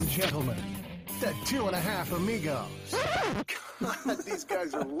gentlemen, the 2.5 Amigos. God, these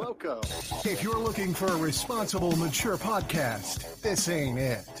guys are loco. If you're looking for a responsible, mature podcast, this ain't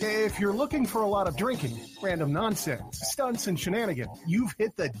it. If you're looking for a lot of drinking, random nonsense, stunts, and shenanigans, you've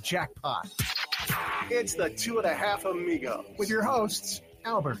hit the jackpot. It's the 2.5 Amigos with your hosts,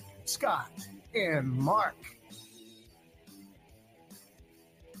 Albert, Scott, and Mark.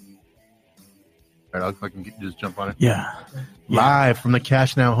 All right, I can just jump on it. Yeah. Live from the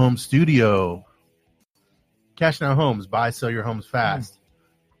Cash Now Home studio. Cash Now Homes. Buy, sell your homes fast.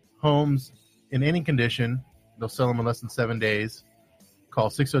 Homes in any condition. They'll sell them in less than 7 days. Call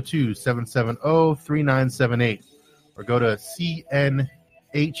 602-770-3978 or go to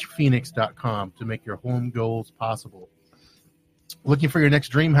cnhphoenix.com to make your home goals possible. Looking for your next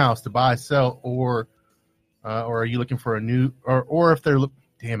dream house to buy, sell, or are you looking for a new or if they're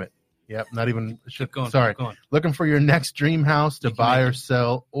damn it. Yep, not even. Sorry. Looking for your next dream house to buy or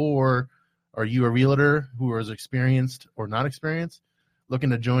sell, or are you a realtor who is experienced or not experienced? Looking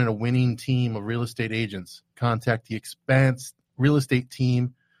to join a winning team of real estate agents? Contact the Expanse Real Estate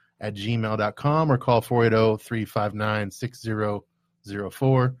Team at gmail.com or call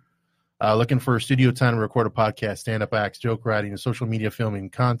 480-359-6004. Looking for studio time to record a podcast, stand-up acts, joke writing, and social media filming?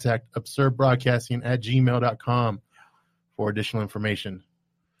 Contact absurdbroadcasting at gmail.com for additional information.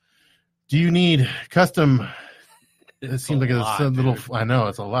 Do you need custom? It seems like it's a little. Dude. I know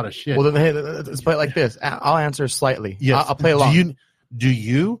it's a lot of shit. Well, then, hey, let's play it like this. I'll answer slightly. Yes. I'll play along. Do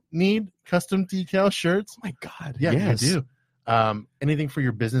you need custom decal shirts? Oh my God! Yeah, yes. you do. Anything for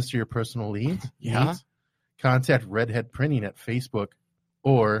your business or your personal needs? Yeah. Contact Redhead Printing at Facebook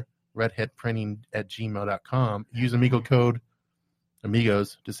or redheadprinting@gmail.com. Use Amigo code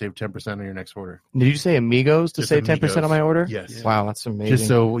Amigos to save 10% on your next order. Did you say Amigos to save 10% on my order? Yes. Wow, that's amazing. Just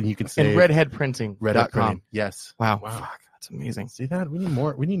so you can say. And redheadprinting.com. Yes. Wow. Fuck, that's amazing. See that? We need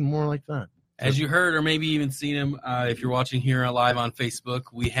more. We need more like that. As you heard, or maybe even seen him, if you're watching here live on Facebook,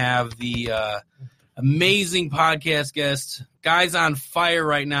 we have the amazing podcast guest, guys on fire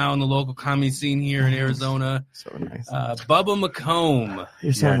right now in the local comedy scene here in Arizona. So nice. Bubba McComb.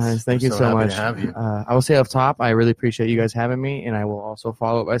 You're so nice. Thank you so much. To have you. I will say up top, I really appreciate you guys having me, and I will also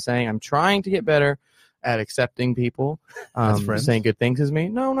follow up by saying I'm trying to get better at accepting people saying good things as me.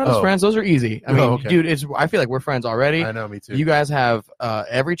 No, not as friends. Those are easy. I mean, dude, I feel like we're friends already. I know, me too. You guys have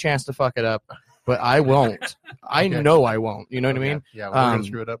every chance to fuck it up, but I won't. I know I won't. You know what I mean? Yeah, we're going to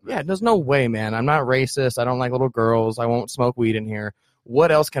screw it up. Yeah, there's no way, man. I'm not racist. I don't like little girls. I won't smoke weed in here.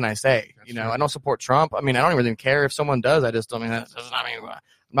 What else can I say? That's true. I don't support Trump. I mean, I don't even care if someone does. I just don't mean that. I'm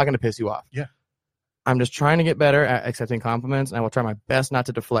not going to piss you off. Yeah. I'm just trying to get better at accepting compliments, and I will try my best not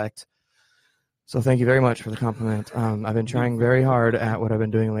to deflect. So thank you very much for the compliment. I've been trying very hard at what I've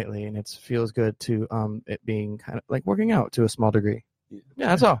been doing lately, and it feels good to it being kind of like working out to a small degree. Yeah,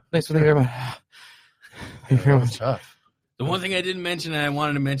 that's all. Thanks for very much. Thank you very much. Tough. The one thing I didn't mention and I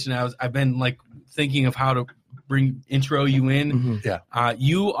wanted to mention, I've been like thinking of how to intro you in. Mm-hmm. Yeah.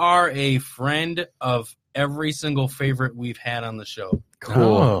 You are a friend of every single favorite we've had on the show. Cool.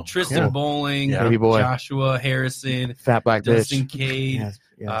 Oh, Tristan Bowling, Baby boy. Joshua Harrison, Fat black Dustin bitch. Cade,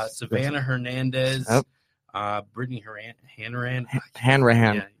 Yes. Savannah Hernandez, Yep. Brittany Hanrahan.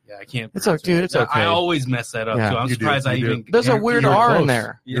 Yeah, I can't. It's okay, dude. It's okay. I always mess that up too. I'm surprised I even. There's a weird R in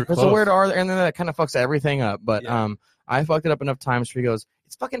there. There's a weird R, and then that kind of fucks everything up. But I fucked it up enough times where he goes,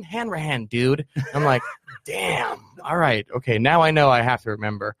 "It's fucking Hanrahan, dude." I'm like, damn. All right, okay. Now I know I have to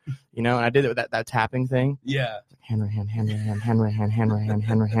remember. And I did it with that tapping thing. Yeah. Hanrahan.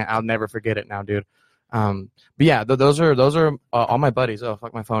 I'll never forget it now, dude. But yeah, those are all my buddies. Oh,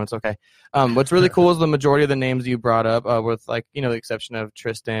 fuck my phone. It's okay. What's really cool is the majority of the names you brought up, with the exception of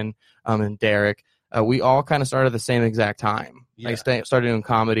Tristan, and Derek, we all kind of started at the same exact time. Yeah. I started doing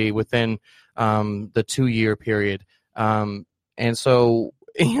comedy within, the 2-year period. And so,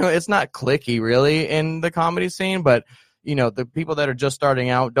 it's not cliquey really in the comedy scene, but the people that are just starting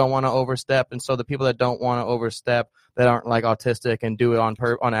out don't want to overstep. And so the people that don't want to overstep, that aren't like autistic and do it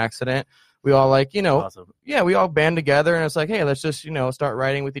on accident, we all awesome. Yeah, we all band together, and it's like, hey, let's just, start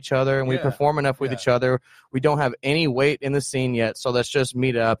writing with each other, and we perform enough with each other. We don't have any weight in the scene yet, so let's just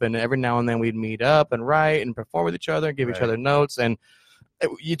meet up, and every now and then we'd meet up and write and perform with each other and give each other notes, and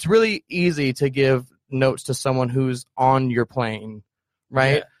it's really easy to give notes to someone who's on your plane,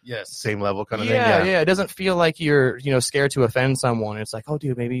 right? Yeah. Yes. Same level kind of thing. Yeah. It doesn't feel like you're, scared to offend someone. It's like, oh,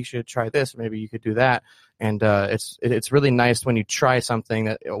 dude, maybe you should try this, or maybe you could do that. And it's really nice when you try something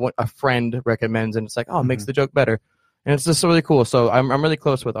that a friend recommends, and it's like, oh, it makes the joke better. And it's just really cool. So I'm really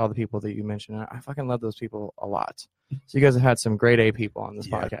close with all the people that you mentioned. I fucking love those people a lot. So you guys have had some grade A people on this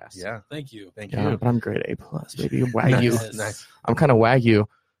podcast. Yeah. Thank you. Thank you. But I'm grade A plus, baby. Wagyu. Nice. I'm kind of Wagyu.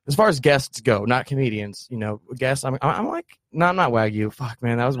 as far as guests go, not comedians, guests. I'm like, no, I'm not Wagyu. Fuck,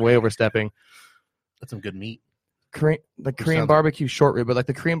 man, that was way overstepping. That's some good meat. Korean barbecue short rib, but like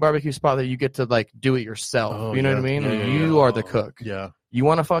the Korean barbecue spot that you get to like do it yourself. Oh, you know what I mean? Yeah, you are the cook. Yeah, you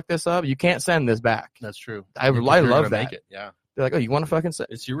want to fuck this up? You can't send this back. that's true. I love that. Make it. Yeah, they're like, oh, you want to fucking send?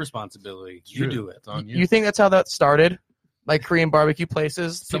 It's your responsibility. It's You true. do it. It's on you. You think that's how that started? Like Korean barbecue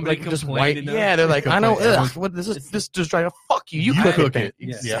places, Somebody people just complained white. enough. Yeah, they're like, I know. Complained. Ugh, what this just trying to fuck you. You You cook cook it. it.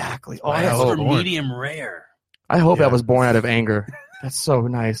 Exactly. Yeah. Oh, I That's hope. for medium rare. I hope Yeah. that was born out of anger. That's so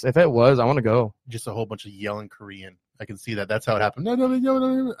nice. If it was, I want to go. Just a whole bunch of yelling Korean. I can see that. That's how it happened.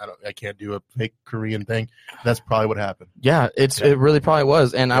 No. I can't do a fake Korean thing. That's probably what happened. Yeah, it really probably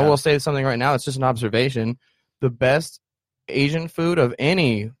was. And I Yeah. will say something right now. It's just an observation. The best Asian food of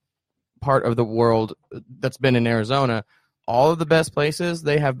any part of the world that's been in Arizona, all of the best places,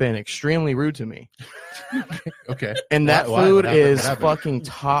 they have been extremely rude to me. Okay. And that Why? food What happened? is What happened? fucking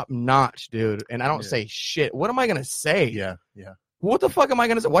top notch, dude. And I don't Yeah. say shit. What am I gonna say? Yeah. What the fuck am I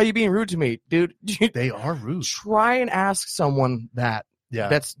gonna say? Why are you being rude to me, dude? They are rude. Try and ask someone that. Yeah.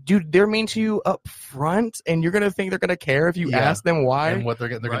 That's, dude, they're mean to you up front, and you're gonna think they're gonna care if you Yeah. ask them why. And what they're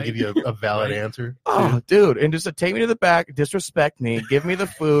going Right. to give you a valid Right. answer. Oh, dude, and just to take me to the back, disrespect me, give me the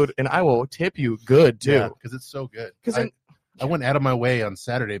food, and I will tip you good too. because it's so good. 'Cause I went out of my way on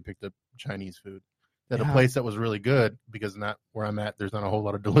Saturday and picked up Chinese food at a Yeah. place that was really good because not where I'm at. There's not a whole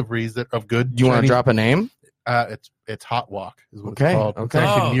lot of deliveries of good. Do you want to Chinese. drop a name? It's Hot Walk is what Okay, it's called. It's okay.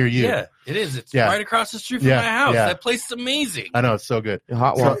 actually near you. Yeah, it is. It's Yeah. right across the street from Yeah, my house. yeah. That place is amazing. I know it's so good.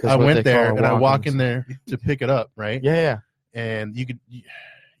 Hot So walk. is I what went they there call and I walk walk-ins. in there to pick it up, right? Yeah. And you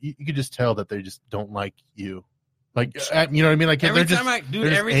could just tell that they just don't like you. Like you know what I mean? Like Every they're time just, I, dude, they're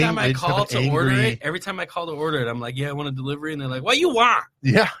just every time I they just have call an to order angry- it, every time I call to order it, I'm like, yeah, I want a delivery, and they're like, what you want?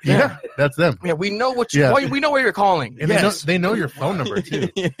 yeah, that's them. Yeah, we know what you. Yeah. We know where you're calling. And Yes. they know your phone number too.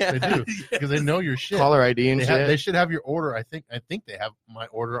 Yeah. They do because they know your shit. Caller ID and shit. They should have your order. I think they have my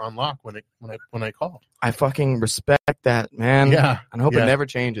order on lock when I call. I fucking respect that, man. Yeah, And I hope yeah. it never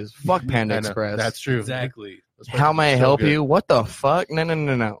changes. Fuck Panda I know. Express. That's true. Exactly. How may I So help good. you? What the fuck? No. I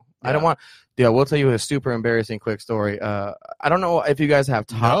don't Yeah. want. Yeah, we'll tell you a super embarrassing quick story. I don't know if you guys have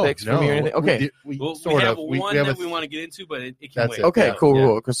topics for me or anything. Okay. We Well, sort we have of. one have that a- we want to get into, but it can That's wait. it. Okay, Yeah, cool.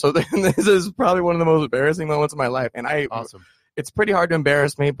 yeah. Cool. So this is probably one of the most embarrassing moments of my life, and Awesome. it's pretty hard to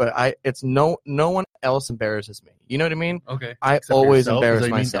embarrass me, but it's no one else embarrasses me. You know what I mean? Okay. I Except always yourself? Is embarrass that what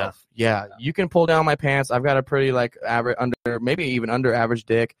you mean? myself. Yeah, you can pull down my pants. I've got a pretty like average, maybe even under average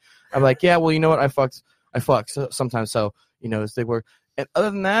dick. I'm like, yeah, well, you know what? I fucked sometimes. So as they were. And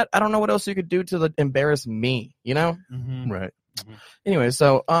other than that, I don't know what else you could do to embarrass me. Mm-hmm. Right. Anyway,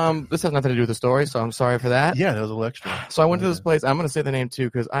 so this has nothing to do with the story, so I'm sorry for that. Yeah, that was a little extra. So I went to this place. I'm going to say the name too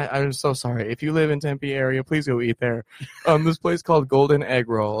because I'm so sorry. If you live in Tempe area, please go eat there. This place called Golden Egg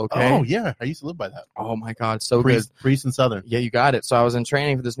Roll. Okay. Oh yeah, I used to live by that. Oh my God, so good. Priest and Southern. Yeah, you got it. So I was in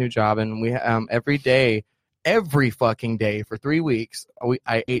training for this new job, and we every fucking day for 3 weeks,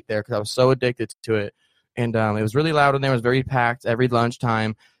 I ate there because I was so addicted to it. And it was really loud in there. It was very packed every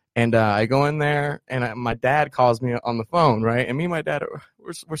lunchtime. And I go in there, and my dad calls me on the phone, right? And me and my dad,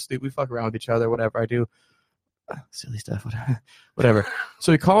 we're stupid. We fuck around with each other, whatever. I do silly stuff, whatever.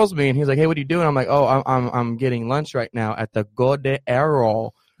 So he calls me, and he's like, "Hey, what are you doing?" I'm like, "Oh, I'm getting lunch right now at the Golden Egg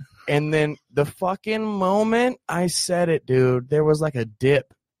Roll." And then the fucking moment I said it, dude, there was like a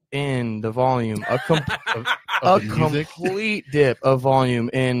dip in the volume, a Of the music? complete dip of volume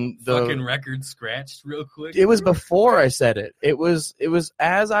in the Fucking record scratched real quick. It was before I said it. It was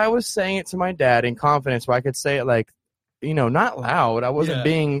as I was saying it to my dad in confidence, where I could say it like, not loud. I wasn't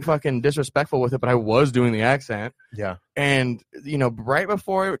being fucking disrespectful with it, but I was doing the accent. Yeah. And right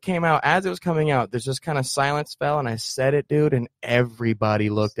before it came out, as it was coming out, there's just kind of silence fell, and I said it, dude, and everybody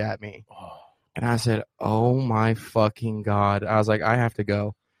looked at me, and I said, "Oh my fucking God!" I was like, "I have to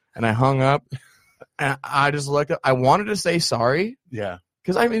go," and I hung up. And I just looked up. I wanted to say sorry. Yeah.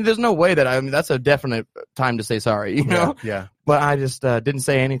 Because, there's no way that's a definite time to say sorry, you know? Yeah. But I just didn't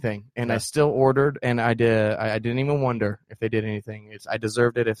say anything. And Yeah. I still ordered, and I didn't even wonder if they did anything. I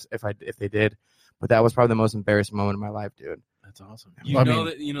deserved it if they did. But that was probably the most embarrassing moment of my life, dude. That's awesome. They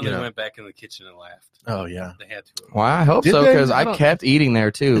went back in the kitchen and laughed. Oh yeah. They had to. Well, I hope Did so, they? because I I don't- kept eating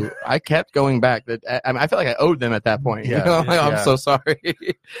there, too. I kept going back. I felt like I owed them at that point. Yeah, I'm yeah. so sorry.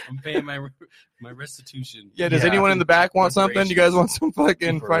 I'm paying my restitution. Yeah, does Yeah. anyone in the back want something? You guys want some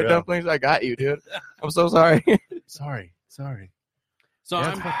fucking For fried real. dumplings? I got you, dude. I'm so sorry. Sorry. So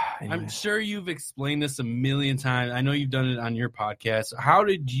Yeah, I'm sure you've explained this a million times. I know you've done it on your podcast. How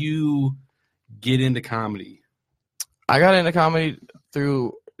did you get into comedy? I got into comedy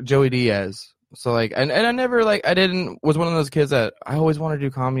through Joey Diaz. So like, and I never like, was one of those kids that I always wanted to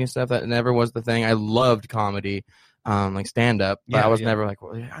do comedy and stuff. That never was the thing. I loved comedy, like stand up, but I was never like,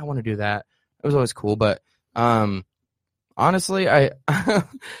 well, yeah, I want to do that. It was always cool, but honestly, I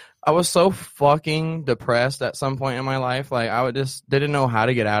I was so fucking depressed at some point in my life. Like I just didn't know how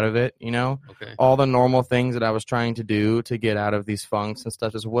to get out of it. You know, all the normal things that I was trying to do to get out of these funks and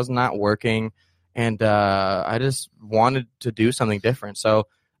stuff just was not working, and I just wanted to do something different. So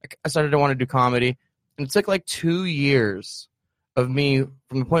I started to want to do comedy, and it took like 2 years of me,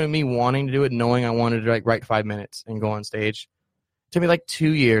 from the point of me wanting to do it, knowing I wanted to like write 5 minutes and go on stage. It took me like 2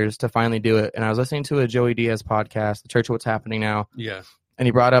 years to finally do it. And I was listening to a Joey Diaz podcast, The Church of What's Happening Now. Yeah. And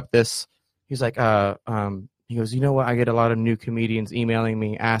he brought up this, he's like, he goes, you know what? I get a lot of new comedians emailing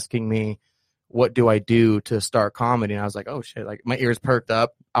me, asking me, what do I do to start comedy? And I was like, oh shit, like my ears perked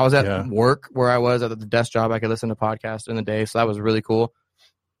up. I was at work where I was at the desk job. I could listen to podcasts in the day. So that was really cool.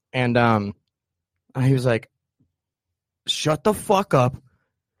 And he was like, shut the fuck up.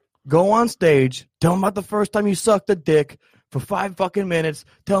 Go on stage. Tell him about the first time you sucked a dick for 5 fucking minutes.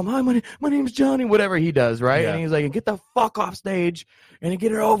 Tell him, hi, my name's Johnny, whatever he does, right? Yeah. And he's like, get the fuck off stage and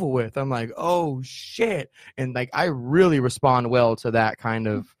get it over with. I'm like, oh, shit. And, like, I really respond well to that kind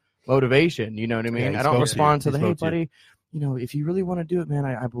of motivation. You know what I mean? I don't respond to the, hey, buddy, you know, if you really want to do it, man,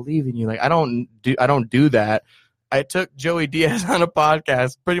 I believe in you. Like, I don't do that. I took Joey Diaz on a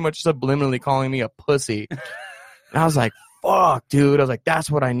podcast pretty much subliminally calling me a pussy. And I was like, fuck, dude. I was like, that's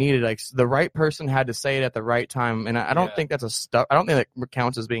what I needed. Like, the right person had to say it at the right time. And I don't think that's I don't think that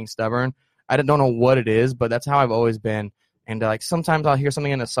counts as being stubborn. I don't know what it is, but that's how I've always been. And like, sometimes I'll hear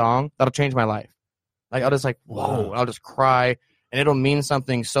something in a song that'll change my life. Like, I'll just like, whoa, I'll just cry, and it'll mean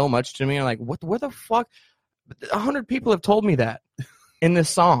something so much to me. I'm like, where the fuck? 100 people have told me that in this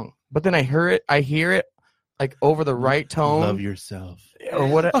song, but then I hear it like over the right tone. Love yourself. Or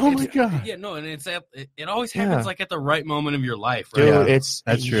what? Oh my god! Yeah, no, and it always happens like at the right moment of your life, right? Dude,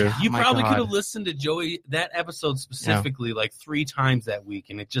 that's true. You probably could have listened to Joey that episode specifically like 3 times that week,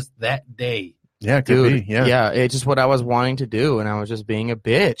 and it just that day. Yeah, it could be. Yeah, it's just what I was wanting to do, and I was just being a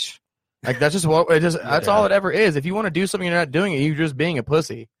bitch. Like that's just what that's all it ever is. If you want to do something, you're not doing it. You're just being a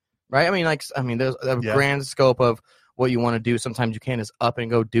pussy, right? I mean, there's a grand scope of what you want to do. Sometimes you can't just up and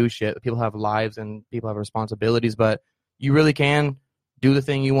go do shit. People have lives and people have responsibilities, but you really can do the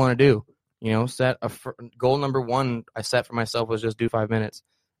thing you want to do. You know, set goal number 1 I set for myself was just do 5 minutes.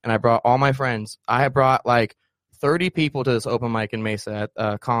 And I brought all my friends. I brought like 30 people to this open mic in Mesa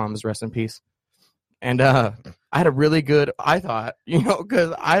at Comms, rest in peace. And I had a really good, I thought, you know,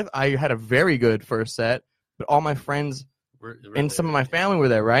 because I had a very good first set, but all my friends and some of my family were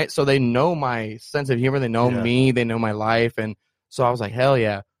there, right? So they know my sense of humor. They know me. They know my life. And so I was like, hell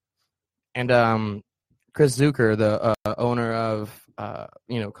yeah. And Chris Zucker, the owner of,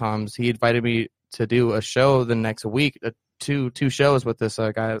 Comms, he invited me to do a show the next week, two shows with this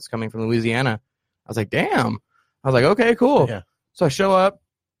guy that's coming from Louisiana. I was like, damn. I was like, okay, cool. Yeah. So I show up,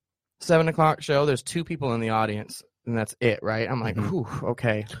 7 o'clock show. There's 2 people in the audience, and that's it, right? I'm like, whew,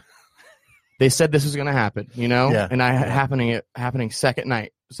 okay. They said this was going to happen, you know? Yeah. And happening second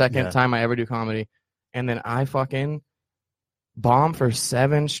time I ever do comedy. And then I fucking bomb for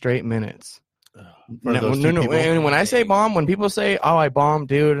 7 straight minutes. No. And when I say bomb, when people say, oh, I bombed,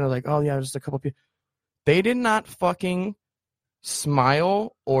 dude, and I'm like, oh, yeah, just a couple people. They did not fucking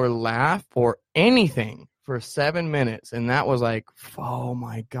smile or laugh or anything for 7 minutes. And that was like, oh,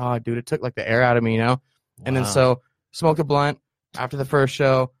 my God, dude. It took like the air out of me, you know? Wow. And then so smoked a blunt after the first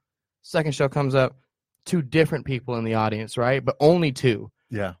show. Second show comes up, 2 different people in the audience, right? But only 2.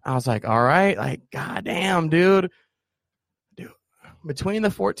 Yeah. I was like, all right, like, goddamn, dude. Between the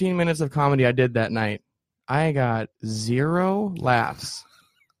 14 minutes of comedy I did that night, I got 0 laughs.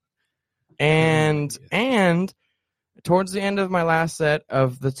 And towards the end of my last set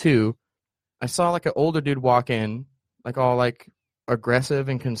of the 2, I saw like an older dude walk in, like all like aggressive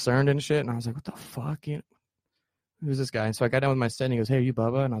and concerned and shit. And I was like, what the fuck? Who's this guy? And so I got down with my set and he goes, hey, are you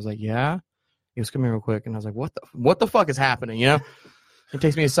Bubba? And I was like, yeah. He goes, come here real quick. And I was like, what the fuck is happening? You know? He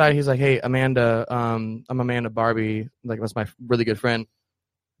takes me aside. He's like, hey, Amanda, I'm Amanda Barbie. Like, that's my really good friend.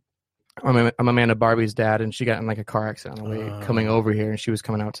 I'm Amanda Barbie's dad, and she got in like a car accident on the way coming over here, and she was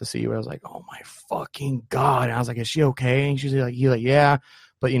coming out to see you. I was like, oh my fucking God. And I was like, is she okay? And she's like, yeah.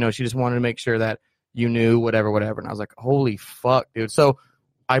 But, you know, she just wanted to make sure that you knew whatever. And I was like, holy fuck, dude. So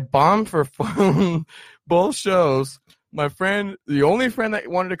I bombed for both shows. My friend, the only friend that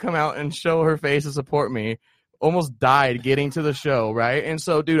wanted to come out and show her face and support me, almost died getting to the show, right? And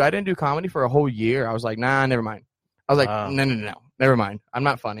so, dude, I didn't do comedy for a whole year. I was like, nah, never mind. I was like, no, never mind. I'm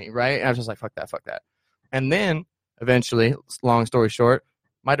not funny, right? And I was just like, fuck that. And then, eventually, long story short,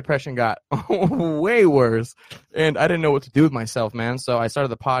 my depression got way worse, and I didn't know what to do with myself, man. So I started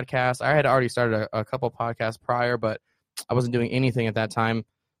the podcast. I had already started a couple podcasts prior, but I wasn't doing anything at that time.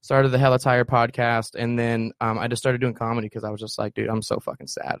 Started the HellaTiredpodcast, and then I just started doing comedy because I was just like, dude, I'm so fucking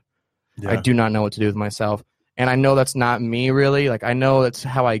sad. Yeah. I do not know what to do with myself. And I know that's not me, really. Like, I know that's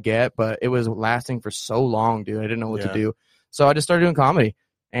how I get, but it was lasting for so long, dude. I didn't know what to do. So I just started doing comedy.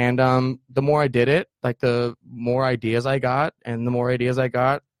 And the more I did it, like, the more ideas I got. And the more ideas I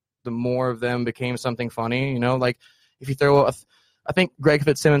got, the more of them became something funny. You know, like, if you throw I think Greg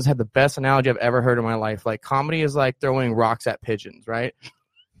Fitzsimmons had the best analogy I've ever heard in my life. Like, comedy is like throwing rocks at pigeons, right?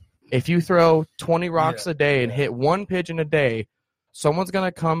 If you throw 20 rocks a day and hit one pigeon a day, someone's going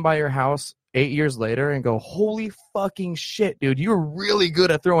to come by your house 8 years later and go, holy fucking shit, dude, you're really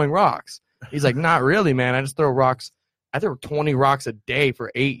good at throwing rocks. He's like, not really, man. I just throw rocks. I threw 20 rocks a day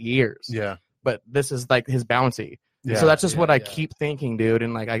for 8 years. Yeah. But this is like his bounty. Yeah. So that's just what I keep thinking, dude.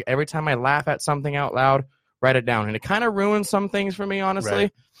 And like, every time I laugh at something out loud, write it down. And it kind of ruins some things for me, honestly.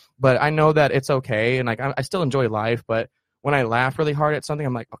 Right. But I know that it's okay. And like, I still enjoy life. But when I laugh really hard at something,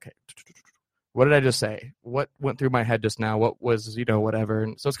 I'm like, okay, what did I just say? What went through my head just now? What was, whatever.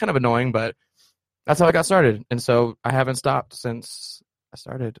 And so it's kind of annoying, but that's how I got started. And so I haven't stopped since I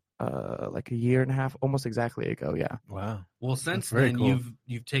started like a year and a half, almost exactly ago. Yeah. Wow. Well, since then, cool.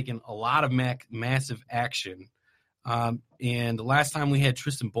 you've taken a lot of massive action. And the last time we had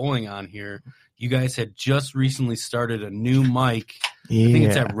Tristan Bowling on here, you guys had just recently started a new mic. Yeah. I think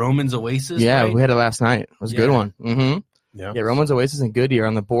it's at Roman's Oasis. Yeah, right? We had it last night. It was a good one. Mm-hmm. Yeah. Yeah, Roman's Oasis in Goodyear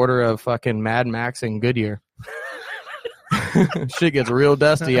on the border of fucking Mad Max and Goodyear. Shit gets real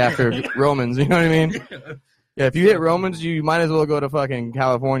dusty after Roman's, you know what I mean? Yeah, if you hit Roman's, you might as well go to fucking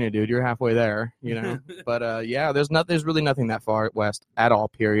California, dude. You're halfway there, you know? But, yeah, there's really nothing that far west at all,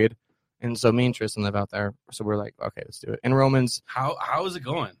 period. And so me and Tristan live out there. So we're like, okay, let's do it. And Roman's... How is it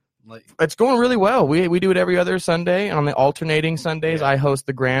going? Like, it's going really well. We do it every other Sunday. And on the alternating Sundays, I host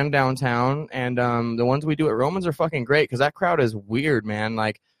the Grand downtown. And the ones we do at Roman's are fucking great because that crowd is weird, man.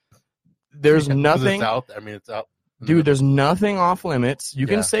 Like, there's nothing... It's out. I mean, it's out. Dude, there's nothing off limits. You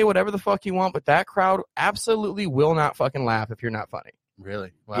can say whatever the fuck you want, but that crowd absolutely will not fucking laugh if you're not funny.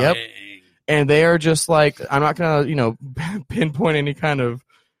 Really? Wow. Yep. And they are just like, I'm not going to, pinpoint any kind of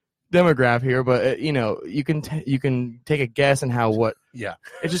demographic here, but you can take a guess on what. Yeah.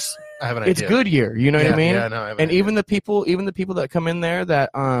 It just I have an idea. It's Goodyear, you know what I mean? Yeah, no, I have an and idea. even the people that come in there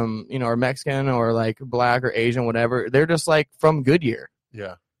that are Mexican or like black or Asian, whatever, they're just like from Goodyear.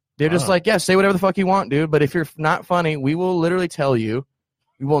 Yeah. They're just like, yeah, say whatever the fuck you want, dude. But if you're not funny, we will literally tell you.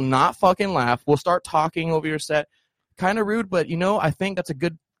 We will not fucking laugh. We'll start talking over your set. Kind of rude, but I think that's a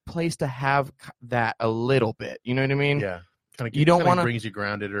good place to have that a little bit. You know what I mean? Yeah. You don't want to brings you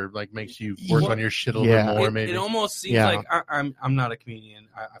grounded or like makes you work on your shit a little bit more. Maybe it almost seems like I'm not a comedian.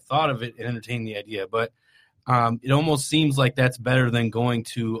 I thought of it and entertained the idea, but it almost seems like that's better than going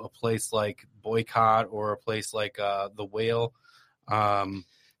to a place like Boycott or a place like the Whale,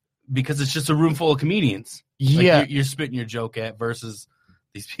 because it's just a room full of comedians. Like you're spitting your joke at versus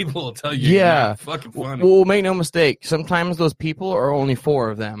these people will tell you you're not fucking funny. Well, make no mistake. Sometimes those people are only 4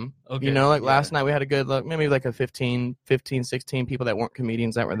 of them. Okay. Last night we had a good look, maybe like a 15, 16 people that weren't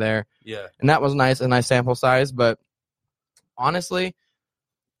comedians that were there. Yeah. And that was nice, a nice sample size. But honestly,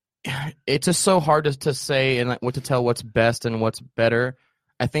 it's just so hard to say and what to tell what's best and what's better.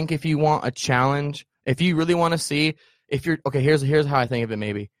 I think if you want a challenge, if you really want to see, here's how I think of it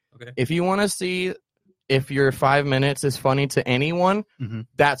maybe. Okay. If you want to see if your 5 minutes is funny to anyone,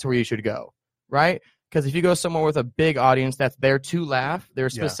 that's where you should go, right? Because if you go somewhere with a big audience that's there to laugh, they're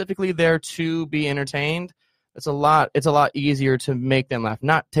specifically there to be entertained, it's a lot easier to make them laugh.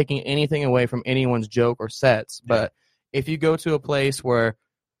 Not taking anything away from anyone's joke or sets, but if you go to a place where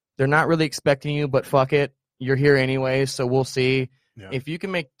they're not really expecting you, but fuck it, you're here anyway, so we'll see. Yeah. If you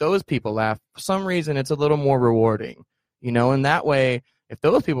can make those people laugh, for some reason it's a little more rewarding, and that way, if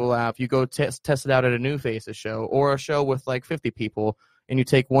those people laugh, you go test it out at a New Faces show or a show with like 50 people, and you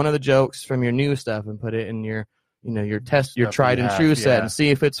take one of the jokes from your new stuff and put it in your tried and true set and see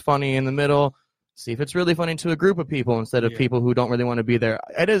if it's funny in the middle, see if it's really funny to a group of people instead of people who don't really want to be there.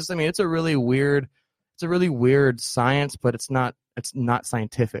 It is. I mean, it's a really weird science, but it's not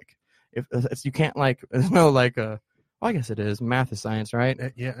scientific. If you can't there's no I guess it is. Math is science, right?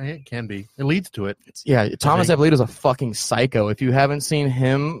 Yeah, it can be. It leads to it. Thomas Avelito's a fucking psycho. If you haven't seen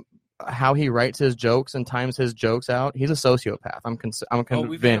him, how he writes his jokes and times his jokes out, he's a sociopath. I'm convinced. Oh,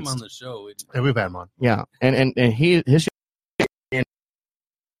 we've had him on the show. Yeah, we've had him on. Yeah, and his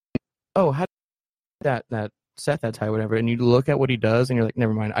how that set that tie, whatever, and you look at what he does, and you're like,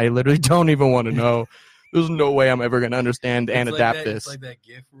 never mind. I literally don't even want to know. there's no way I'm ever gonna understand and It's adapt like this. It's like that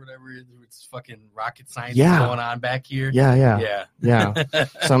GIF or whatever. It's fucking rocket science Yeah. going on back here. Yeah. Yeah.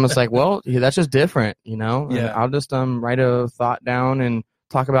 So I'm just like, well, yeah, that's just different, And Yeah. I'll just write a thought down and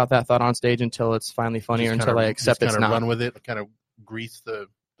talk about that thought on stage until it's finally funny or until I accept it's kind of not. run with it, kind of grease the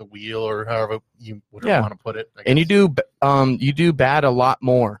wheel or however you want to put it. And you do bad a lot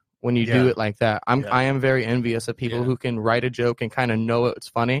more when you do Yeah. it like that. I am very envious of people Yeah. who can write a joke and kind of know it's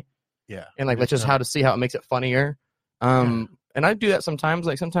funny. Yeah. And like, let's just how to see how it makes it funnier. And I do that sometimes.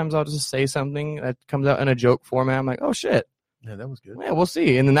 Like sometimes I'll just say something that comes out in a joke format. I'm like, oh shit. Yeah, that was good. Yeah, we'll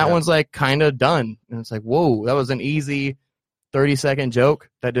see. And then that one's like kind of done. And it's like, whoa, that was an easy 30-second joke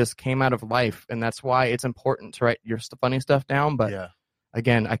that just came out of life. And that's why it's important to write your funny stuff down. But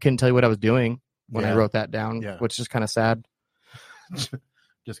again, I couldn't tell you what I was doing when I wrote that down, which is kind of sad.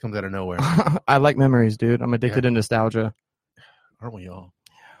 Just comes out of nowhere. I like memories, dude. I'm addicted to nostalgia. Aren't we all?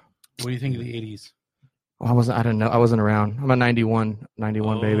 What do you think of the 80s? I don't know. I wasn't around. I'm a 91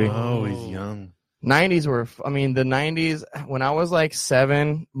 baby. Oh, he's young. 90s were, the 90s, when I was like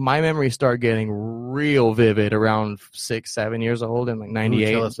 7, my memories start getting real vivid around 6, 7 years old and like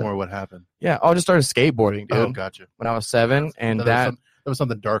 98. Tell us more what happened. Yeah, I just started skateboarding, dude. Oh, gotcha. When I was 7, and there was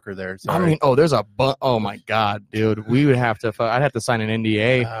something darker there. Sorry. There's a oh my god, dude. We would have to, I'd have to sign an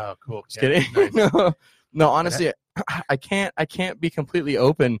NDA. Oh, cool. Just kidding. Nice. No, honestly, I can't be completely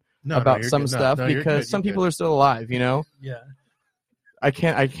open about some stuff because some people are still alive, Yeah. I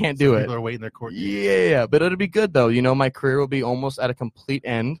can't do it. People are waiting their court case. Yeah, but it'll be good though. My career will be almost at a complete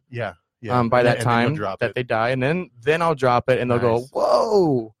end. Yeah. By that time that they die, and then I'll drop it, and they'll go,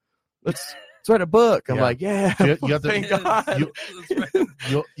 "Whoa, let's write a book." I'm like, "Yeah, you have thank God."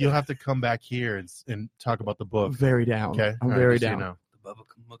 You'll have to come back here and talk about the book. I'm very down. Okay, I'm very down. The Bubba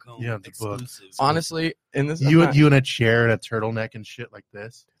McComb the exclusive. book. Honestly, in this, you in a chair and a turtleneck and shit like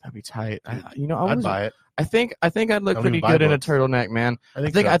this. That'd be tight. I'd buy it. I think I'd look pretty good in a turtleneck, man.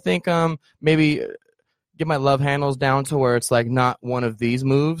 I think maybe get my love handles down to where it's like not one of these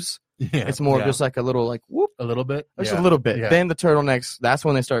moves. Yeah, it's more of just like a little like whoop, a little bit, just a little bit. Yeah. Then the turtlenecks, that's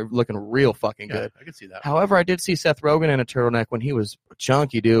when they start looking real fucking good. I can see that. However, I did see Seth Rogen in a turtleneck when he was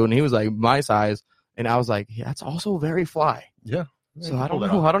chunky, dude, and he was like my size, and I was like, that's also very fly. Yeah. So I don't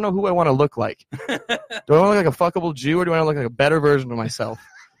know. I don't know who I want to look like. Do I want to look like a fuckable Jew, or do I want to look like a better version of myself?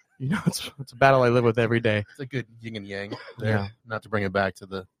 It's a battle I live with every day. It's a good yin and yang there. Yeah. Not to bring it back to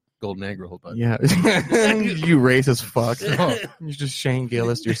the golden egg roll, but yeah, you racist fuck. You just Shane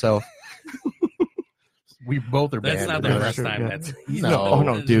Gillis yourself. We both are bad. That's not the first time. That's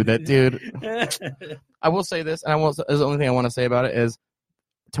no, dude. That dude. I will say this, and the only thing I want to say about it is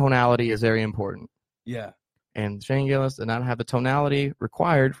tonality is very important. Yeah. And Shane Gillis did not have the tonality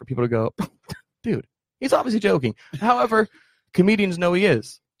required for people to go, dude, he's obviously joking. However, comedians know he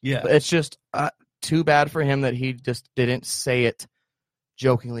is. Yeah. It's just too bad for him that he just didn't say it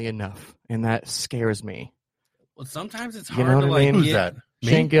jokingly enough, and that scares me. Well, sometimes it's hard to like. Who's that?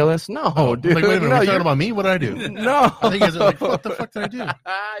 Shane Gillis? No, dude. Like, wait a minute, you're talking about me? What did I do? No. I think like, what the fuck did I do?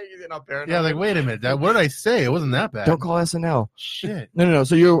 Yeah, like, wait a minute. What did I say? It wasn't that bad. Don't call SNL. Shit. No.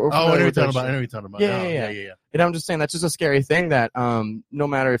 So you're. I know what you're talking about. Yeah. And I'm just saying that's just a scary thing that no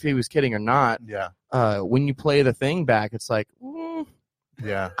matter if he was kidding or not, when you play the thing back, it's like,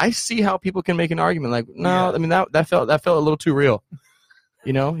 yeah. I see how people can make an argument. Like, no, I mean that felt a little too real.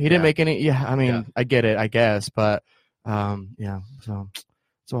 He didn't make any. Yeah, I mean, I get it, I guess, but so.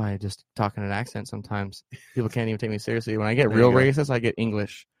 That's why I just talk in an accent sometimes. People can't even take me seriously. When I get real racist, I get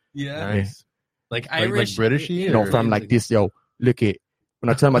English. Yeah. Nice. Like Irish. Like Britishy? No, fam, like this, yo. Look it. When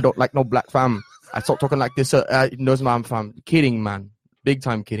I tell them I don't like no black fam, I start talking like this. Knows my fam. Kidding, man. Big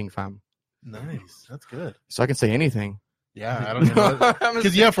time kidding, fam. Nice. That's good. So I can say anything. Yeah, I don't know.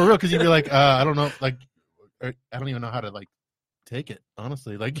 Because, for real, because you'd be like, I don't know, like, I don't even know how to, like, take it,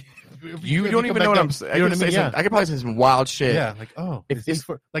 honestly. Like, you don't even know what I'm saying. You know what I mean? I could probably say some wild shit. Yeah, like, if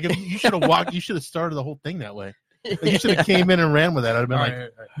you should have walked, you should have started the whole thing that way. Like, you should have came in and ran with that. I'd have been right.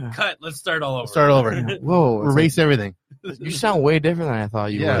 Cut. Let's start all over. Whoa, erase everything. You sound way different than I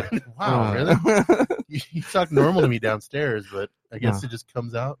thought you would. Wow, really? You talk normal to me downstairs, but I guess it just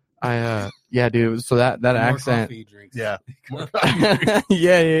comes out. Yeah, dude. So that more accent. Coffee drinks. Yeah. More coffee drinks.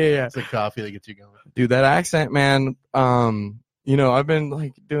 Yeah. It's a coffee that gets you going. Dude, that accent, man. I've been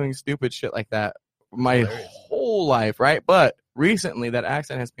like doing stupid shit like that my whole life, right? But recently, that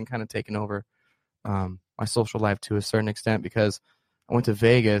accent has been kind of taking over my social life to a certain extent because I went to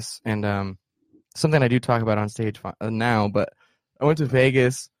Vegas and something I do talk about on stage now. But I went to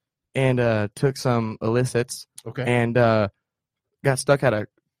Vegas and took some illicits. Okay. And got stuck at a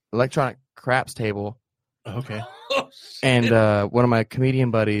electronic craps table. Okay. and one of my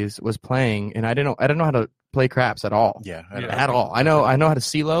comedian buddies was playing, and I didn't know how to play craps at all. Yeah, At all. I know how to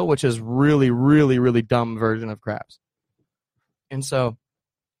CeeLo, which is really, really, really dumb version of craps. And so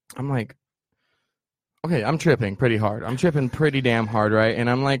I'm like, okay, I'm tripping pretty hard. I'm tripping pretty damn hard, right? And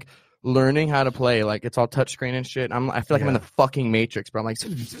I'm like learning how to play. Like it's all touchscreen and shit. I feel like I'm in the fucking Matrix, bro. I'm like,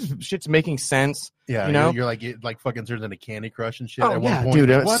 shit's making sense. Yeah, you know, you're like it like fucking turns into Candy Crush and shit. Oh at yeah, one point. dude,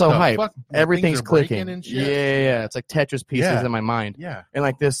 it's so hype. Fuck? Everything's Things are breaking clicking. and shit. Yeah. It's like Tetris pieces in my mind. Yeah. And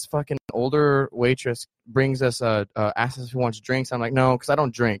like this fucking older waitress brings us asks us if we want drinks. I'm like, no, because I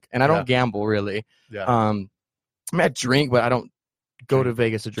don't drink and I don't gamble really. Yeah. I mean, I drink, but I don't go to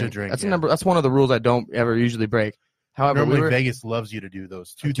Vegas to drink. That's one of the rules I don't ever usually break. However, normally Vegas loves you to do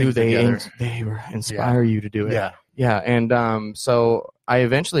those two things they together. They inspire you to do it. Yeah. Yeah. And so I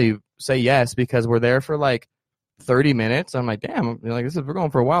eventually say yes because we're there for like 30 minutes. I'm like, damn, we're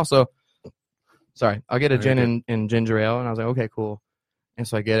going for a while. So sorry, I'll get a gin and ginger ale. And I was like, okay, cool. And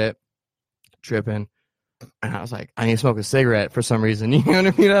so I get it, tripping. And I was like, I need to smoke a cigarette for some reason. You know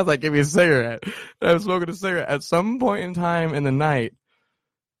what I mean? I was like, give me a cigarette. And I was smoking a cigarette. At some point in time in the night,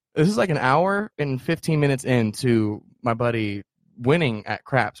 this is like an hour and 15 minutes into my buddy winning at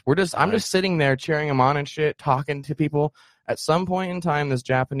craps. I'm just sitting there cheering him on and shit, talking to people. At some point in time, this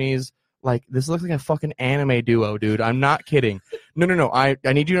Japanese, like, this looks like a fucking anime duo, dude. I'm not kidding. No. I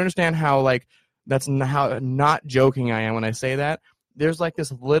need you to understand how, like, that's how not joking I am when I say that. There's like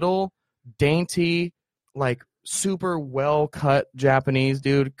this little dainty, like, super well cut Japanese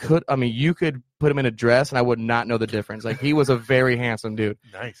dude. You could put him in a dress and I would not know the difference. Like, he was a very handsome dude.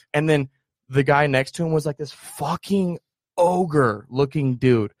 Nice. And then the guy next to him was like this fucking ogre looking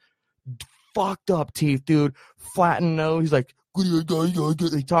dude. Fucked up teeth, dude. Flattened nose. He's like,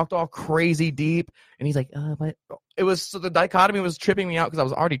 he talked all crazy deep. And he's like, the dichotomy was tripping me out because I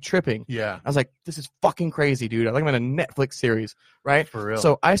was already tripping. Yeah. I was like, this is fucking crazy, dude. I like I'm in a Netflix series, right? For real.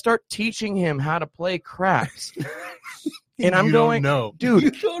 So I start teaching him how to play craps. And I'm going, no, dude.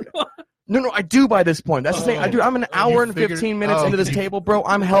 You don't know. No, I do by this point. That's the thing. I'm an hour and 15 minutes into this table, bro.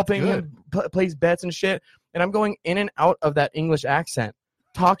 I'm helping him place bets and shit. And I'm going in and out of that English accent,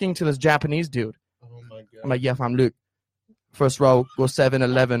 talking to this Japanese dude. Oh my god. I'm like, yeah, fam, look. First row, go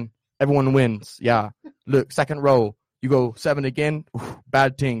 7-11. Everyone wins. Yeah. Look, second row, you go 7 again. Oof,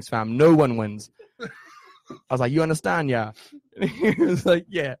 bad things, fam. No one wins. I was like, you understand? Yeah. And he was like,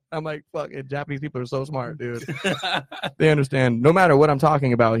 yeah. I'm like, fuck it. Japanese people are so smart, dude. They understand. No matter what I'm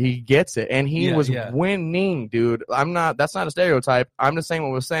talking about, he gets it. And he was winning, dude. That's not a stereotype. I'm just saying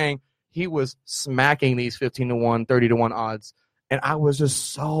what we're saying. He was smacking these 15-1, 30-1 odds. And I was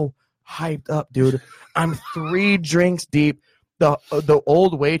just so hyped up, dude. I'm 3 drinks deep. The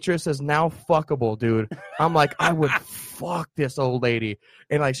old waitress is now fuckable, dude. I'm like, I would fuck this old lady.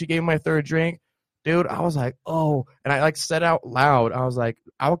 And like, she gave me my 3rd drink. Dude, I was like, oh. And I like said out loud, I was like,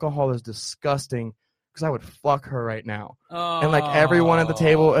 alcohol is disgusting because I would fuck her right now. Oh. And like everyone at the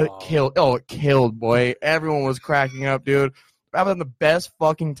table, it killed, boy. Everyone was cracking up, dude. I was having the best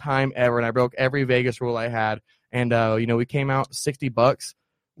fucking time ever. And I broke every Vegas rule I had. And, we came out $60,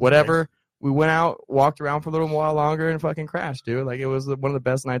 whatever. Nice. We went out, walked around for a little while longer, and fucking crashed, dude. Like, it was one of the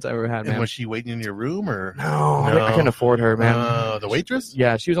best nights I ever had, man. And was she waiting in your room, or? No. I couldn't afford her, man. The waitress?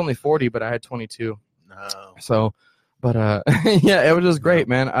 Yeah, she was only 40, but I had 22. No. So, but, yeah, it was just great,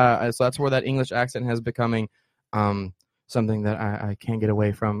 man. So that's where that English accent has becoming something that I can't get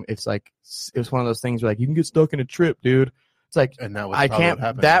away from. It's like, it's one of those things where, like, you can get stuck in a trip, dude. It's like, and that I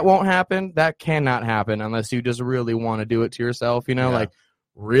can't, that won't happen. That cannot happen unless you just really want to do it to yourself, like,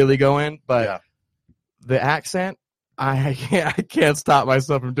 really go in. But the accent, I can't stop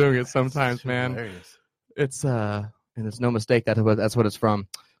myself from doing it sometimes, man. Hilarious. It's and it's no mistake that's what it's from.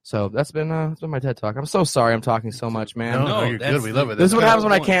 So that's been my TED talk. I'm so sorry I'm talking so much, man. No, you're good. We love it. This is what happens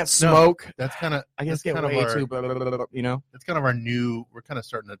when I can't smoke. No, that's kind of, I guess get way too, It's kind of our new. We're kind of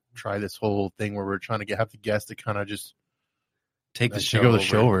starting to try this whole thing where we're trying to have the guests to kind of just take the show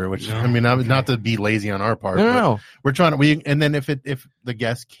over, which I mean, not to be lazy on our part. No. We're trying to. And then if the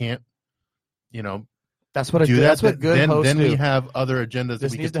guest can't, that's what that's what good hosts then do. we have other agendas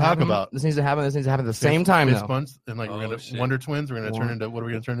that we can talk about. This needs to happen. This needs to happen at the same time. Fist bumps, and like we're gonna Wonder Twins. We're gonna turn into what are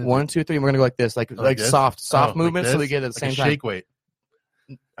we gonna turn into? 1, 2, 3. And we're gonna go like this, like soft movements, like so we get it at the same time. Shake weight.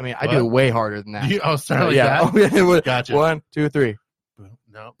 I mean, I do it way harder than that. Sorry. Yeah. Gotcha. 1, 2, 3.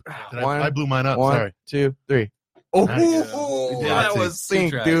 No, I blew mine up. 1, sorry. 2, 3. Oh, nice. That was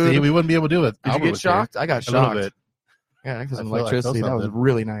sync, dude. See, we wouldn't be able to do it. Did you get shocked? I got shocked. A little bit. Yeah, because of electricity. That was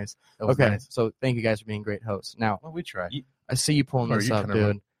really nice. Okay, nice. So thank you guys for being great hosts. Now, we try. I see you pulling this up,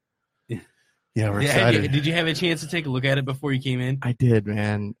 dude. Yeah, we're Yeah, excited. did you have a chance to take a look at it before you came in? I did,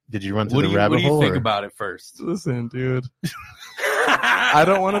 man. Did you run through What the do you rabbit hole? think or- about it first? Listen, dude. I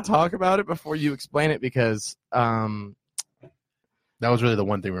don't want to talk about it before you explain it because, That was really the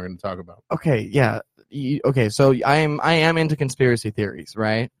one thing we were going to talk about. okay, yeah. Okay, so I am into conspiracy theories,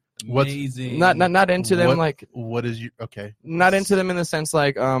 right? What's- Amazing. Not into them like What is you? Okay. not into them in the sense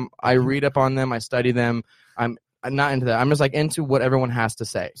like I read up on them, I study them. I'm not into that. I'm just like into what everyone has to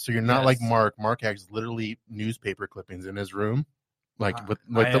say. So you're not Yes. like Mark. Mark has literally newspaper clippings in his room, like with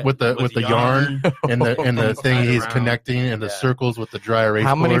I- the yarn and the thing tied he's around. connecting and the Yeah. circles with the dry erase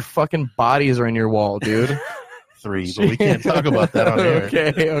How many board. fucking bodies are in your wall, dude? 3, but we can't talk about that on air.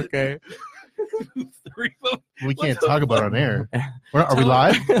 Okay. 3 of them. We can't the talk about it on air. Are we Tell-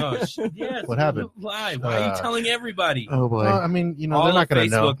 live? Oh, yes. What happened? we're live. Why are you telling everybody? Oh boy. Well, I mean, you know, All they're not of going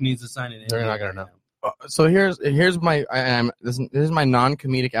to know. Facebook needs to sign it in. They're not gonna know. So here's my this is my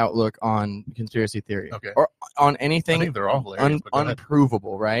non-comedic outlook on conspiracy theory. Okay. Or on I anything think they're all hilarious. but go ahead.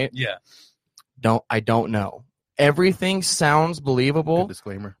 unprovable, right? Yeah. I don't know. Everything sounds Good believable,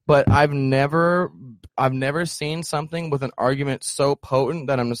 disclaimer. but I've never seen something with an argument so potent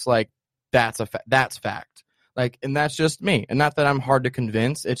that I'm just like, that's fact. Like, and that's just me. And not that I'm hard to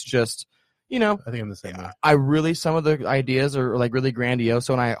convince. It's just, you know, I think I'm the same way. I really, some of the ideas are like really grandiose.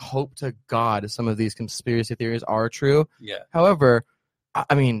 So, and I hope to God some of these conspiracy theories are true. Yeah. However,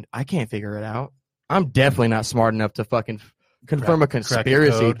 I mean, I can't figure it out. I'm definitely not smart enough to fucking confirm a Crack the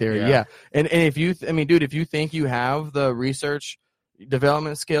conspiracy code, theory. yeah. Yeah. And if you, dude, if you think you have the research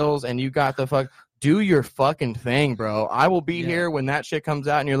development skills and you got the do your fucking thing, bro. I will be Yeah. here when that shit comes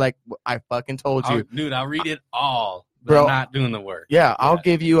out and you're like, I fucking told you. Dude, I'll read it all, but Bro. I'm not doing the work. Yeah, I'll Yeah.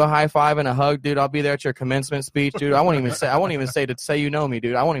 give you a high five and a hug, dude. I'll be there at your commencement speech, dude. I won't even say to say you know me,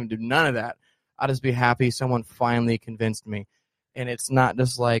 dude. I won't even do none of that. I'll just be happy someone finally convinced me. And it's not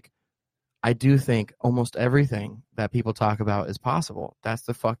just like, I do think almost everything that people talk about is possible. That's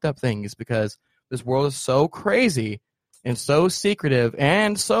the fucked up thing, is because this world is so crazy and so secretive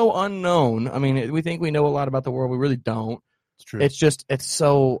and so unknown. I mean, we think we know a lot about the world. We really don't. It's true. It's just, it's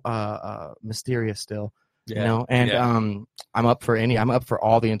so mysterious still. You know, and I'm up for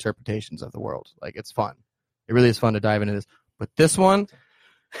all the interpretations of the world. Like, it's fun. It really is fun to dive into this. But this one,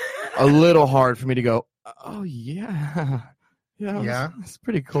 a little hard for me to go, oh yeah. Yeah. It's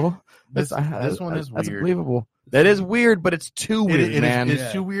pretty cool. This one is That's weird. believable. That is weird, but it's too weird, man.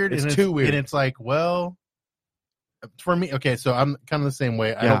 It's too weird. It's and too weird. And it's like, well, for me, okay, so I'm kind of the same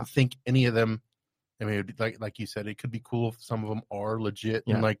way. I Yeah. don't think any of them, I mean, it'd be like you said, it could be cool if some of them are legit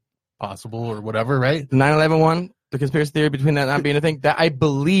Yeah. and like possible or whatever, right? The 9/11 one, the conspiracy theory between that not being a thing, that I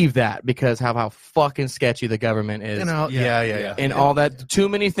believe that because how fucking sketchy the government is. You know, yeah. And all that, too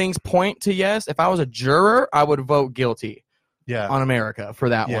many things point to yes. If I was a juror, I would vote guilty Yeah. on America for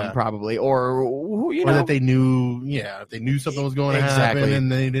that Yeah. one, probably. Or, you Or know, that they knew, if they knew something was going to happen Exactly.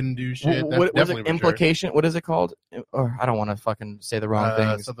 and they didn't do shit. That's what was it? definitely for sure. Implication? What is it called? Or I don't want to fucking say the wrong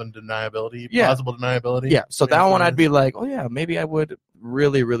things. Something deniability, Yeah. plausible deniability. Yeah, so that Transfer. one I'd be like, oh yeah, maybe I would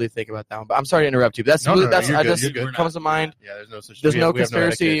really, really think about that one. But I'm sorry to interrupt you. But that's No, you're I good, just you're good. comes to mind. Yeah, there's no such There's we no have- we have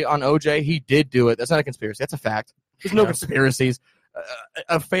conspiracy on OJ. He did do it. That's not a conspiracy. That's a fact. There's no Yeah. conspiracies.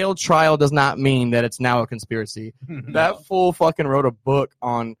 A failed trial does not mean that it's now a conspiracy. etiquette. That fool fucking wrote a book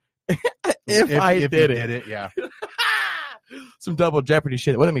on if I you did did it. yeah. Some double jeopardy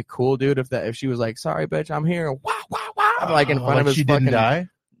shit. Wouldn't it be cool, dude, if she was like, sorry, bitch, I'm here. Wow, wow, wow. Like in front of his she fucking. didn't die.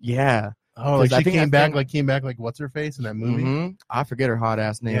 Yeah. Oh, like 'Cause I she think- came back like what's her face in that movie? Mhm. I forget her hot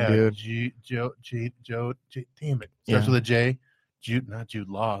ass name, Yeah, dude. Joe. Damn it, starts with a J. Not Jude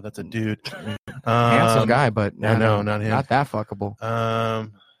Law. That's a dude. Handsome guy, but no, not him. Not that fuckable.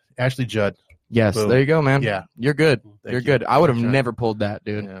 Ashley Judd. Yes, Boom. there you go, man. Yeah, You're good. Thank You're you. good. I would have Sure. never pulled that,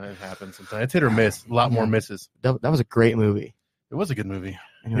 dude. Yeah, it happens sometimes. It's hit or miss. A lot more misses. That was a great movie. It was a good movie.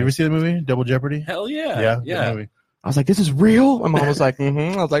 Anyway, You ever see the movie Double Jeopardy? Hell yeah. Good movie. I was like, this is real? My mom was like,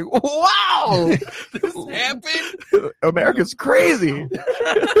 mm-hmm. I was like, wow! This happened? America's crazy.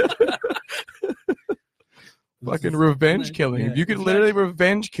 Fucking revenge killing. Yeah, You could literally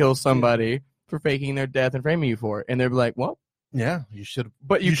revenge kill somebody for faking their death and framing you for it. And they'd be like, well, Yeah, you should.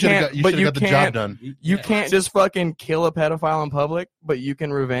 but you should have can't, got, but you got the job can't, done. you can't just fucking kill a pedophile in public, but you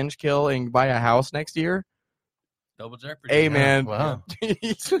can revenge kill and buy a house next year. Double Jeopardy. Hey, Yeah, man. Wow.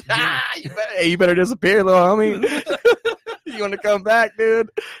 You better disappear, little homie. You want to come back, dude?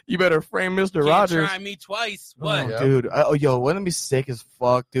 You better frame Mr. Can't Rogers. try me twice. What? Oh, Yeah. dude. Oh, yo, wouldn't it be sick as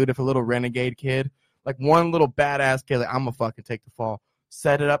fuck, dude, if a little renegade kid, like one little badass kid, like, I'm gonna fucking take the fall.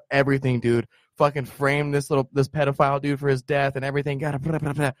 Set it up, everything, dude. Fucking frame this pedophile dude for his death and everything.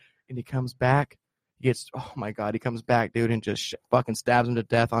 And he comes back. He gets, oh my God, he comes back, dude, and just fucking stabs him to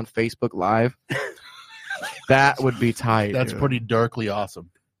death on Facebook Live. That would be tight. That's dude. pretty darkly awesome.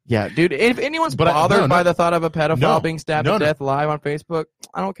 Yeah, dude. If anyone's But bothered by the thought of a pedophile being stabbed to no. death live on Facebook,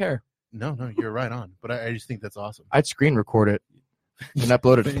 I don't care. No, you're right on. But I just think that's awesome. I'd screen record it and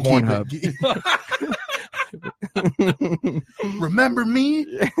upload it to Pornhub. Remember me?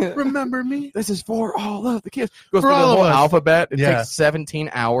 Remember me? This is for all of the kids. Goes For through the all whole of us. alphabet. It Yeah. takes 17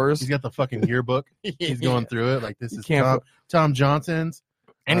 hours. He's got the fucking yearbook. He's going through it like this is can't Tom Johnson's.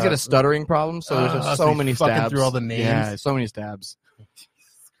 And he's got a stuttering problem, so there's just so he's many fucking stabs. through all the names. Yeah, so many stabs.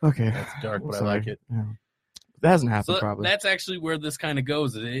 Okay. That's dark, but I Sorry. like it. Yeah. That hasn't happened, So probably. that's actually where this kind of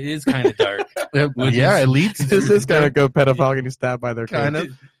goes. It is kind of dark. Yeah, it leads to This is kind of go pedophile getting stabbed by their kind kid.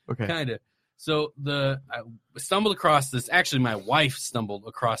 of. Okay. Kind of. So I stumbled across this. Actually, my wife stumbled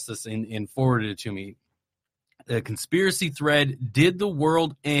across this and forwarded it to me. The conspiracy thread: Did the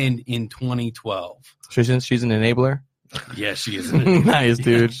world end in 2012? She's an enabler? Yeah, she is. Nice,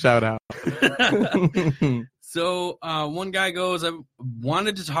 dude. Shout out. So one guy goes, I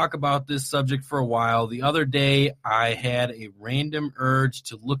wanted to talk about this subject for a while. The other day, I had a random urge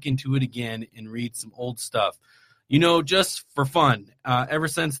to look into it again and read some old stuff. Just for fun. Ever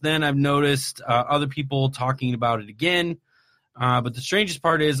since then, I've noticed other people talking about it again. But the strangest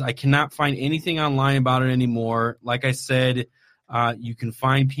part is I cannot find anything online about it anymore. Like I said, you can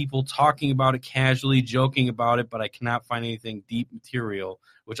find people talking about it casually, joking about it, but I cannot find anything deep material,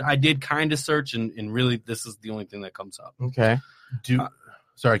 which I did kind of search, and really this is the only thing that comes up. Okay.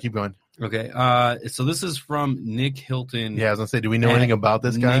 Sorry, keep going. Okay. So this is from Nick Hilton. Yeah, I was going to say, do we know anything about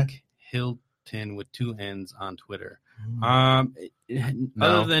this guy? Nick Hilton with 2 N's on Twitter. No.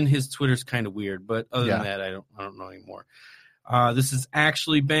 Other than his Twitter's kind of weird, but other Yeah. than that, I don't know anymore. This has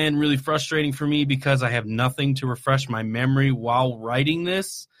actually been really frustrating for me because I have nothing to refresh my memory while writing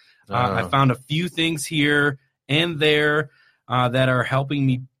this. I found a few things here and there that are helping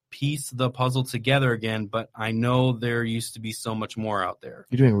me piece the puzzle together again, but I know there used to be so much more out there.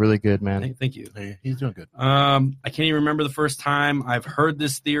 You're doing really good, man. Thank you. Hey, he's doing good. I can't even remember the first time I've heard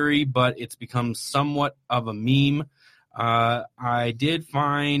this theory, but it's become somewhat of a meme. I did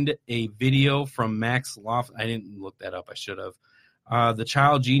find a video from Max Loft. I didn't look that up. I should have. The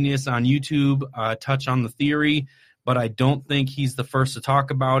Child Genius on YouTube touch on the theory, but I don't think he's the first to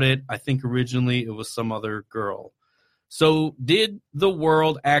talk about it. I think originally it was some other girl. So did the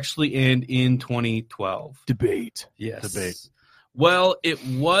world actually end in 2012? Debate. Yes. Debate. Well, it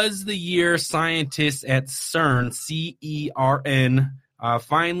was the year scientists at CERN, C-E-R-N,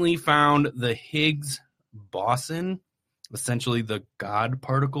 finally found the Higgs boson, essentially the God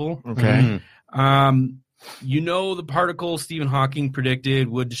particle. Okay. The particle Stephen Hawking predicted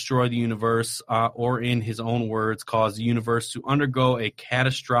would destroy the universe, or in his own words, cause the universe to undergo a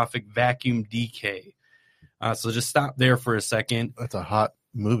catastrophic vacuum decay. So just stop there for a second. That's a hot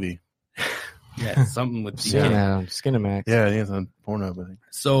movie. Yeah, something with decay. Yeah, Skinamax. Yeah, it is on Pornhub, I think.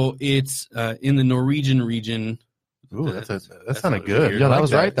 So it's in the Norwegian region. Ooh, that sounded not good. weird. Yeah, I that like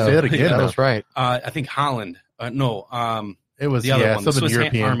was right, though. Say that again. That though. was right. I think Holland. It was the other one, the Southern Swiss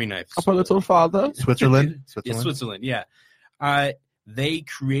European. Army knife. Upper little father. Switzerland. Yeah, Switzerland. Yeah. They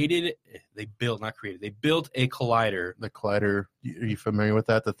built a collider. The collider. Are you familiar with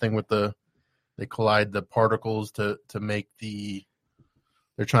that? The thing with they collide the particles to make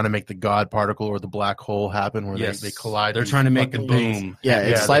they're trying to make the God particle or the black hole happen where Yes. they collide. They're these trying to make the fucking things. boom. Yeah,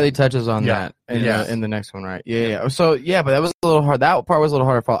 it Yeah, slightly touches on yeah, that yeah. in the next one, right? Yeah. So, yeah, but that was a little hard. That part was a little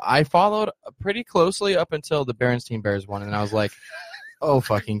hard to follow. I followed pretty closely up until the Berenstain Bears one, and I was like, oh,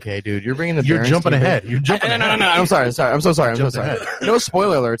 fucking K, dude. You're bringing the You're Berenstain jumping Bears- ahead. You're jumping No. ahead. I'm sorry. I'm so sorry. Jumped ahead. No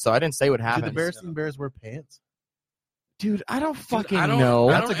spoiler alerts, though. I didn't say what Did happened. the Berenstain Bears wear pants? Dude, I don't fucking I don't- know.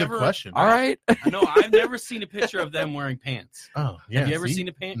 I That's don't a good ever- question. All right. No, I've never seen a picture of them wearing pants. Oh, yeah. Have you ever see? seen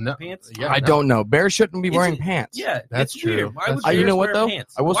No. pants? Yeah, I don't know. Bears shouldn't be Is wearing it- pants. Yeah, That's it's true. weird. Why would That's You know bears what, wear though?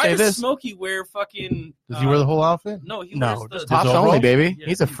 pants? I will Why say does this. Smokey wear fucking? Does he wear the whole outfit? No, he No, wears just the tops overall? only, baby. Yeah,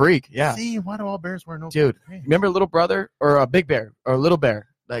 He's a freak. Yeah. See, why do all bears wear no Dude, pants? remember Little Brother or Big Bear or Little Bear?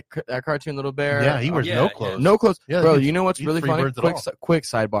 That cartoon Little Bear? Yeah, he wears Yeah, no yeah. clothes. No clothes. Yeah, Bro, he's- you know what's he's really free funny? birds at Quick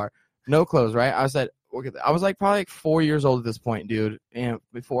sidebar. No clothes, right? I said, okay, I was like probably like 4 years old at this point, dude. And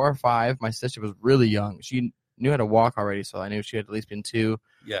before 4 or 5, my sister was really young. She knew how to walk already, so I knew she had at least been 2.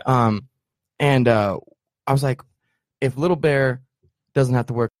 Yeah. And I was like, if Little Bear doesn't have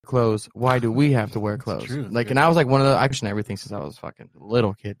to wear clothes, why do we have to wear clothes? true. Like, and I was like one of the, I questioned everything since I was a fucking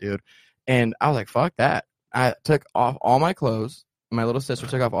little kid, dude. And I was like, fuck that. I took off all my clothes. My little sister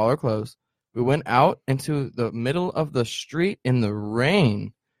took off all her clothes. We went out into the middle of the street in the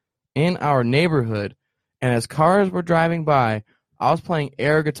rain in our neighborhood. And as cars were driving by, I was playing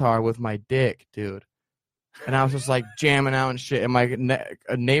air guitar with my dick, dude. And I was just like jamming out and shit. And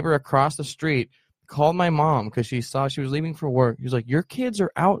a neighbor across the street called my mom because she saw she was leaving for work. He was like, your kids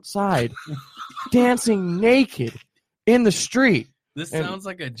are outside dancing naked in the street. This sounds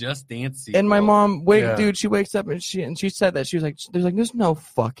like a Just Dance sequel. And my mom, dude, she wakes up and she said that. She was like, there's no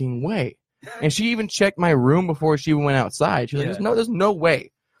fucking way. And she even checked my room before she went outside. She was like, there's no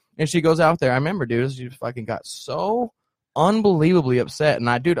way. And she goes out there. I remember, dude, she fucking got so unbelievably upset. And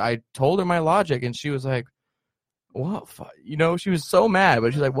I told her my logic, and she was like, what? You know, she was so mad,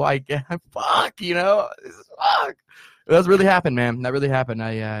 but she's like, well, I get fuck, you know, fuck. That's really happened, man. That really happened.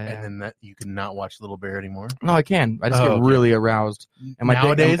 And then that you cannot watch Little Bear anymore. No, I can. I just get really aroused, and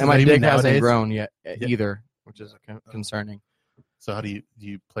my dick hasn't grown yet either, which is concerning. So how do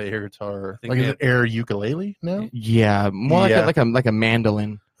you play air guitar? Like is it air ukulele now? Yeah, more like a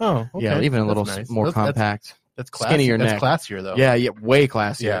mandolin. Oh, okay. Yeah, even a little more compact. That's classy. Skinnier neck. That's classier though. Yeah, way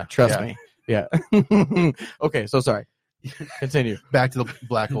classier. Yeah, trust me. Yeah. Okay, so sorry. Continue. Back to the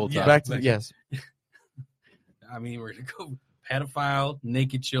black hole. Back to yes. I mean, we're gonna go pedophile,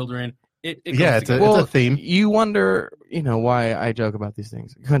 naked children. It's a theme. You wonder, why I joke about these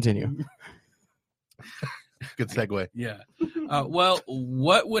things. Continue. Good segue. Yeah. Well,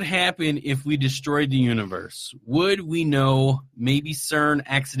 what would happen if we destroyed the universe? Would we know maybe CERN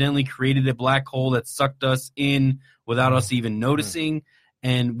accidentally created a black hole that sucked us in without us even noticing,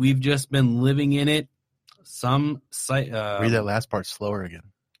 and we've just been living in it? Read that last part slower again.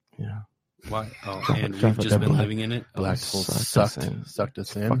 Yeah. Why? Oh, and we've just been living in it. Black hole sucked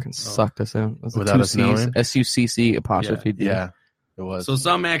us in. Fucking sucked us in. Without us knowing. SUCC apostrophe. Yeah, it was. So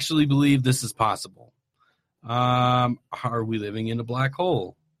some actually believe this is possible. Are we living in a black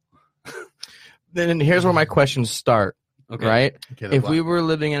hole? Then here's where my questions start. Okay. Right? Okay, if we were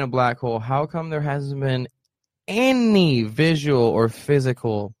living in a black hole, how come there hasn't been any visual or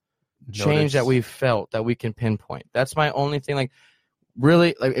physical change that we've felt that we can pinpoint? That's my only thing. Like,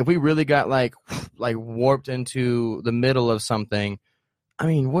 really, like if we really got like warped into the middle of something, I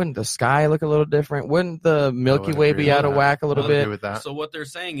mean, wouldn't the sky look a little different? Wouldn't the Milky Way be out of whack a little bit? With that. So what they're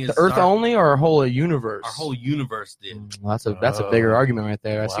saying is the Earth only, or our whole universe? Our whole universe did. Well, that's a bigger argument right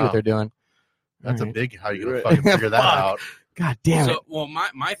there. I see what they're doing. That's a big. How you gonna fucking figure that out? God damn it! Well,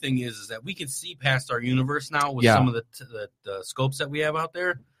 my thing is that we can see past our universe now with some of the scopes that we have out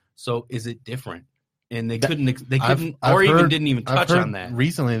there. So is it different? And they couldn't, didn't even touch on that.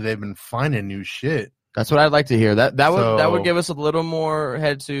 Recently, they've been finding new shit. That's what I'd like to hear. That would give us a little more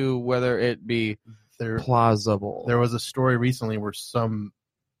head to whether it be plausible. There was a story recently where some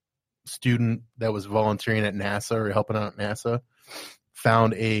student that was volunteering at NASA or helping out at NASA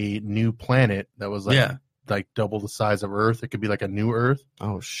found a new planet that was like double the size of Earth. It could be like a new Earth.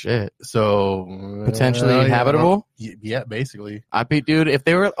 Oh shit! So potentially habitable. Yeah, basically. Dude, if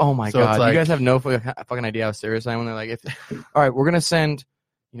they were, oh my god, you guys have no fucking idea how serious I am when they're like, all right, we're gonna send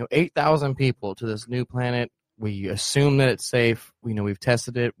 8,000 people to this new planet. We assume that it's safe. We've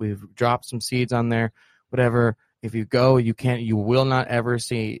tested it. We've dropped some seeds on there. Whatever. If you go, you will not ever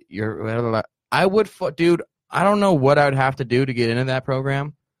see your. I would, dude. I don't know what I would have to do to get into that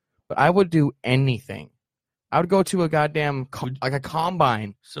program, but I would do anything. I would go to a goddamn like a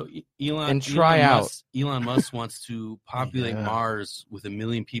combine. So Elon Musk wants to populate Mars with 1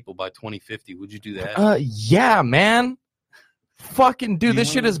 million people by 2050. Would you do that? Yeah, man. Fucking dude,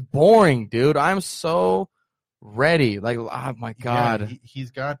 this shit is boring, dude. I'm so ready. Like, oh my god. Yeah,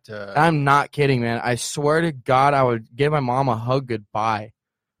 he's got. I'm not kidding, man. I swear to God, I would give my mom a hug goodbye.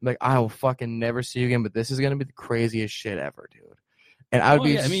 Like, I will fucking never see you again. But this is gonna be the craziest shit ever, dude. And I would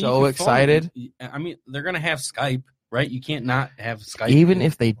be so excited. I mean, they're gonna have Skype, right? You can't not have Skype. Even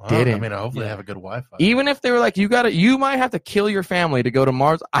if they didn't. I mean, hopefully they have a good Wi-Fi. Even if they were like, you might have to kill your family to go to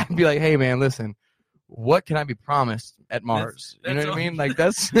Mars. I'd be like, hey man, listen. What can I be promised at Mars? You know what I mean? Like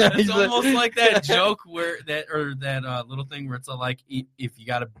that's almost like that joke that little thing where it's like if you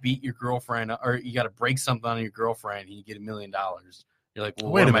got to beat your girlfriend or you got to break something on your girlfriend and you get $1 million. You're like,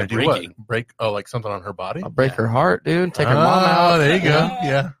 well, wait a minute, what am I breaking? Break? Oh, like something on her body? I'll break her heart, dude. Take her mom out. Oh, there you go.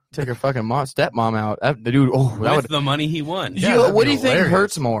 Yeah. Take her fucking stepmom out. The dude. Oh, that with the money he won. What do you think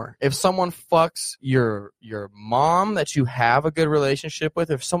hurts more? If someone fucks your mom that you have a good relationship with,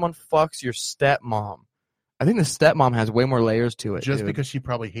 if someone fucks your stepmom. I think the stepmom has way more layers to it. Just because she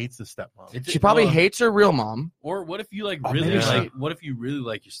probably hates the stepmom. She probably hates her real mom. Or what if you what if you really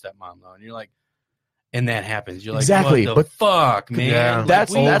like your stepmom though, and you're like, and that happens. You're like, exactly. What the fuck, man? Yeah.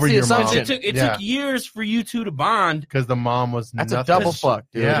 That's the assumption. It took years for you two to bond because the mom was. That's a double fuck,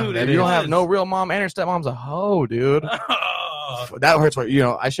 dude. Yeah, dude, you don't have no real mom, and her stepmom's a hoe, dude. That hurts.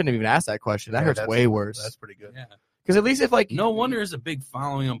 I shouldn't have even asked that question. That hurts way worse. That's pretty good. Yeah. Because at least if no wonder there's a big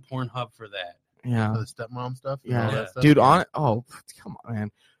following on Pornhub for that. Yeah. the stepmom stuff. And Yeah. all that stuff. Dude, come on,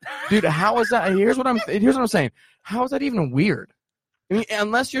 man. Dude, how is that? Here's what I'm saying. How is that even weird? I mean,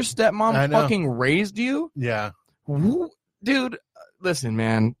 unless your I stepmom know. fucking raised you, Yeah. dude. Listen,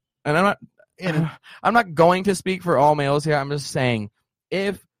 man, and I'm not going to speak for all males here. I'm just saying,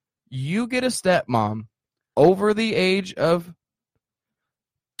 if you get a stepmom over the age of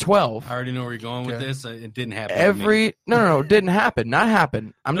 12, I already know where you're going with Okay. this. It didn't happen. no, it didn't happen. Not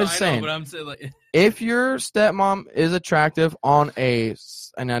happen. I'm just saying. But I'm saying, like, If your stepmom is attractive on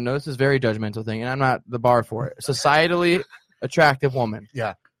and I know this is a very judgmental thing, and I'm not the bar for it, societally attractive woman.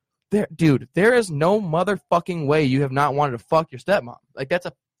 Yeah. There is no motherfucking way you have not wanted to fuck your stepmom. Like, that's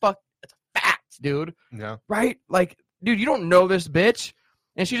a fact, dude. Yeah. Right? Like, dude, you don't know this bitch,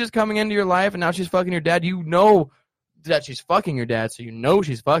 and she's just coming into your life, and now she's fucking your dad. You know that she's fucking your dad, so you know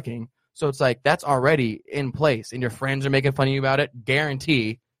she's fucking. So it's like, that's already in place, and your friends are making fun of you about it.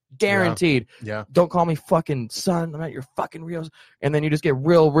 Guaranteed. Yeah. Don't call me fucking son. I'm not your fucking real. And then you just get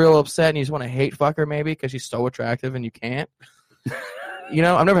real upset, and you just want to hate fuck her maybe because she's so attractive and you can't. You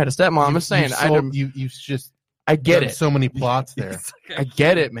know, I've never had a stepmom. I'm just saying. I get it. So many plots there. I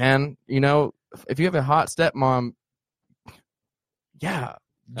get it, man. You know, if you have a hot stepmom, yeah.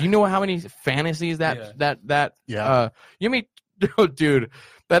 Do you know how many fantasies you mean, dude,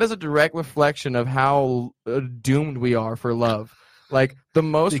 that is a direct reflection of how doomed we are for love. Like, the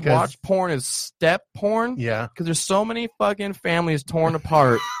most watched porn is step porn. Yeah. Because there's so many fucking families torn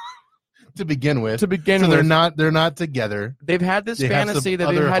apart. To begin with. So they're not together. They've had this fantasy that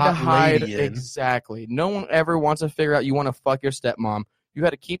they've had to hide. Exactly. No one ever wants to figure out you want to fuck your stepmom. You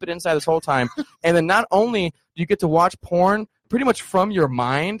had to keep it inside this whole time. And then not only do you get to watch porn pretty much from your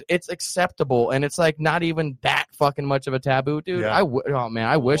mind, it's acceptable. And it's like not even that fucking much of a taboo, dude. Yeah. I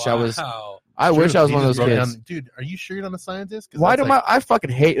wish I was. Wow. I wish I was one of those kids. Dude, are you sure you're not a scientist? Why do I fucking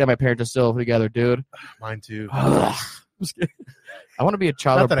hate that my parents are still together, dude? Mine too. I want to be a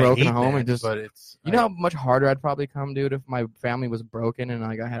child Not of that I broken hate home that, and just. But it's. You know how much harder I'd probably come, dude, if my family was broken and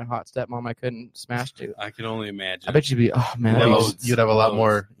like I had a hot stepmom I couldn't smash, dude. I can only imagine. I bet you'd be, oh man, You'd have a lot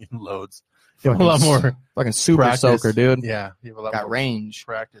more loads. a lot more fucking super practice. soaker, dude. Yeah, you have a lot Got more range.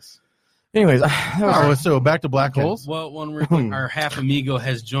 practice. Anyways, So back to black holes. Well, one real quick, our half amigo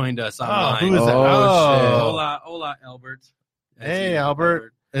has joined us online. Who is that? Oh, Hola, Albert. Hey,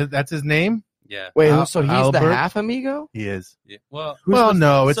 Albert. That's his name? Yeah. wait, so he's Albert? the half amigo? He is. Yeah. Well,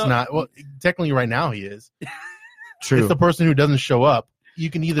 No, it's so- not. Well, technically, right now he is. True. It's the person who doesn't show up. You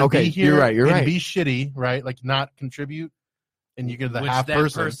can either be here you're and right. be shitty, right? Like not contribute, and you get the which half that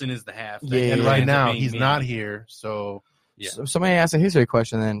person. is the half. Yeah, And yeah, right ends up now being he's me. not here, so Yeah. So somebody asked a history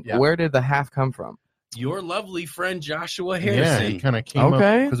question then. Yeah. Where did the half come from? Your lovely friend Joshua yeah, Harrison. he kind of came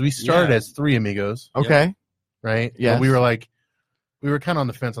Okay. up because we started Yeah. as three amigos, Okay. right? Yes. But we were kind of on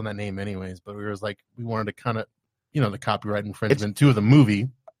the fence on that name, anyways. But we wanted to kind of, the copyright infringement too of the movie.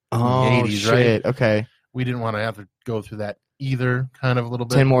 Oh, 80s, shit. right? Okay. We didn't want to have to go through that either, kind of a little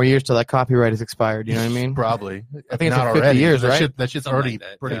bit. 10 more years till that copyright is expired. You know what I mean? Probably. I think it's Not like 50 already, years, that right? That shit's Something already like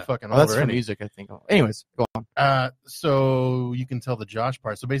that, pretty yeah. fucking Oh, that's over. for music, I think. Anyways, go on. So you can tell the Josh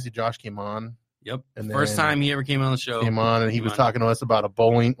part. So basically, Josh came on. Yep. And First then time he ever came on the show. Came on, and he was talking to us about a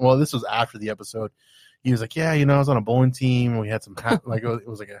bowling. Well, this was after the episode. He was like, "Yeah, I was on a bowling team. We had some like it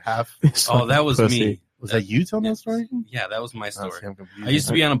was like a half." Oh, that was Pussy. me. Was that you telling that story? Yeah, that was my Oh, story. see, I'm confused. I used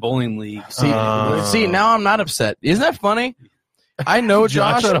to be on a bowling league. See, Oh. now I'm not upset. Isn't that funny? I know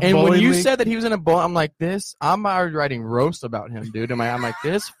Josh Josh, on a and when bowling you league? said that he was in a bowl, I'm like, I'm already writing roast about him, dude. I'm like,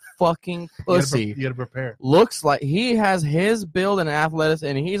 this fucking pussy You got to prepare. looks like he has his build and athletics,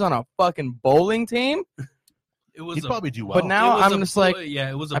 and he's on a fucking bowling team. It was He'd a, probably do well. But now it was I'm a just pool- like, yeah,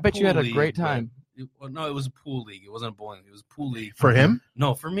 it was. I bet you had a league, great but time. No, it was a pool league. It wasn't a bowling league. It was a pool league. For him?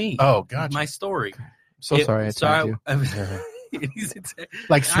 No, for me. Oh, gotcha. My story. So sorry, I attacked you.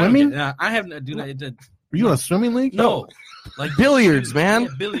 Like swimming? I have no. Do not. Were you on a swimming league? No, like Billiards, man. Yeah,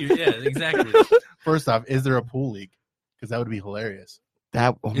 billiards. Yeah, exactly. First off, is there a pool league? Because that would be hilarious.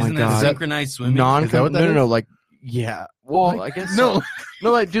 That oh my Isn't that god, synchronized swimming? Is that what that no, is? like yeah. Well, I guess No.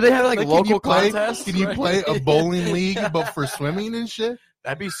 no. Like, do they have like Like, local can you contests? Can you play a bowling league, but for swimming and shit?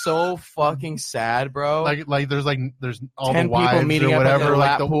 That'd be so fucking sad, bro. Like there's all 10 the wives people meeting or up at whatever. their Like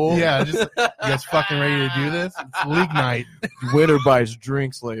lap the pool. Yeah, just you guys fucking ready to do this? It's league night. winner buys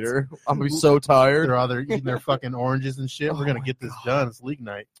drinks later. I'm gonna be so tired. They're all there eating their fucking oranges and shit. We're Oh gonna my get this God. done. It's league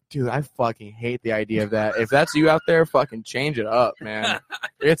night. Dude, I fucking hate the idea of that. If that's you out there, fucking change it up, man.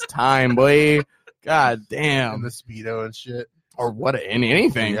 It's time, boy. God And damn. the speedo and shit. Or what?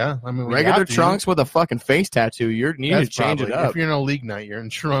 Anything. Yeah, I mean we Regular have to. trunks with a fucking face tattoo. You need to That's change it probably- up, If you're in a league night, you're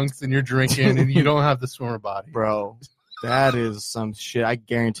in trunks and you're drinking and you don't have the swimmer body. bro. That is some shit. I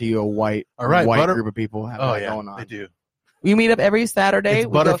guarantee you a white group of people have that going on. They do. We meet up every Saturday. It's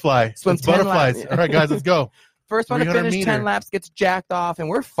butterfly. It's butterflies. All right, guys, let's go. First one to finish 10 laps gets jacked off, and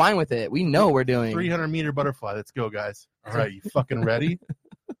we're fine with it. We know what we're doing. 300-meter butterfly. Let's go, guys. All right, you fucking ready?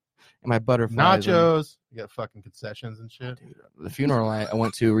 And my butterfly. Nachos. You got fucking concessions and shit. Dude, the funeral I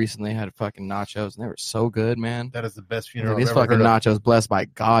went to recently had fucking nachos, and they were so good, man. That is the best funeral These I've ever fucking heard nachos, blessed by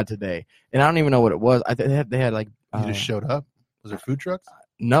God, today. And I don't even know what it was. They had like... You just showed up? Was there food trucks?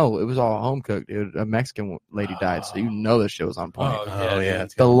 No, it was all home cooked, dude. A Mexican lady died, so you know this shit was on point. Oh yeah.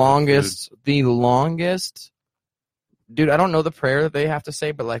 The longest, dude. I don't know the prayer that they have to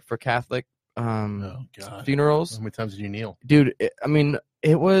say, but like for Catholic funerals, how many times did you kneel, dude?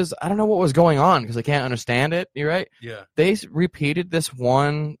 It was. I don't know what was going on because I can't understand it. You're right. Yeah. They repeated this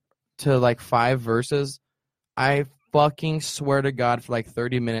 1 to like 5 verses. I fucking swear to God for like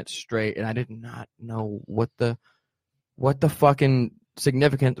 30 minutes straight, and I did not know what the fucking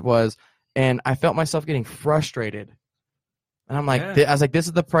significance was, and I felt myself getting frustrated. And I'm like, I was like, this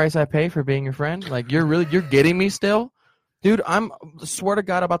is the price I pay for being your friend? Like, you're getting me still? Dude, I'm swear to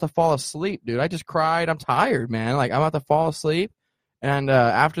God about to fall asleep, dude. I just cried. I'm tired, man. Like, I'm about to fall asleep. And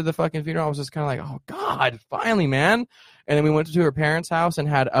after the fucking funeral, I was just kind of like, oh, God, finally, man. And then we went to her parents' house and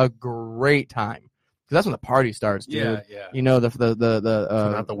had a great time. Because that's when the party starts, dude. Yeah. You know, so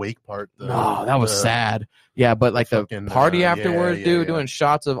not the wake part. No, that was sad. Yeah, but like the fucking, party afterwards, dude, doing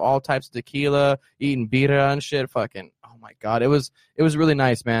shots of all types of tequila, eating birra and shit. Fucking, oh my God. It was really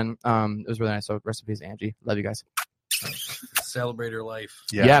nice, man. It was really nice. So rest in peace, Angie. Love you guys. Celebrate her life.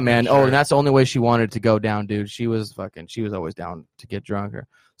 Yeah, man. Sure. Oh, and that's the only way she wanted to go down, dude. She was always down to get drunk or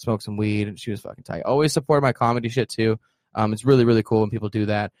smoke some weed, and she was fucking tight. Always supported my comedy shit too. It's really, really cool when people do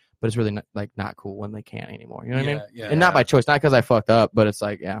that, but it's really not cool when they can't anymore. You know what I mean? Yeah. And not by choice, not because I fucked up, but it's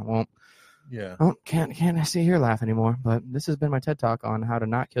like, Yeah. Oh, can't I sit here laugh anymore? But this has been my TED Talk on how to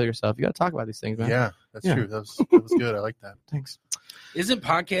not kill yourself. You got to talk about these things, man. Yeah, that's true. That was good. I like that. Thanks. Isn't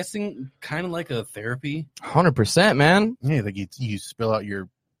podcasting kind of like a therapy? 100%, man. Yeah, like you spill out your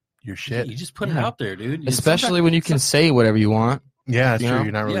shit. You just put it out there, dude. Especially when you can say whatever you want. Yeah, that's true.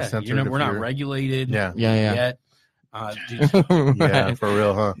 You're not really censored. We're not regulated. Yeah. Yet. Yeah, for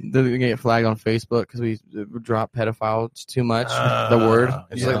real, huh? They get flagged on Facebook because we drop pedophile too much. The word.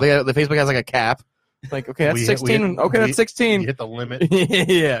 It's like the Facebook has like a cap. Like, okay, that's 16. That's 16. You hit the limit.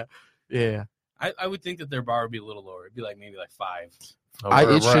 Yeah. I would think that their bar would be a little lower. It'd be like maybe like 5.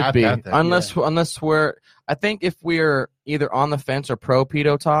 It should be. Unless we're. I think if we're either on the fence or pro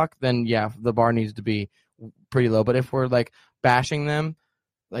pedo talk, then yeah, the bar needs to be pretty low. But if we're like bashing them.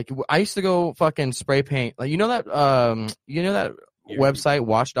 Like, I used to go fucking spray paint. Like, you know that website,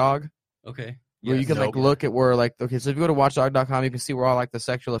 Watchdog? Okay. Where you can, like, look at where, like, okay, so if you go to watchdog.com, you can see where all, like, the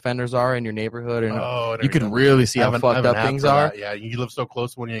sexual offenders are in your neighborhood. And you can really see how fucked up things are. Yeah, you live so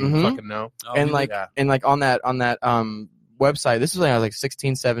close to one, you fucking know. And on that website, this was when I was, like,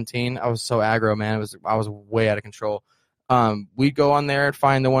 16, 17. I was so aggro, man. I was way out of control. We'd go on there and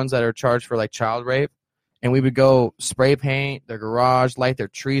find the ones that are charged for, like, child rape. And we would go spray paint their garage, light their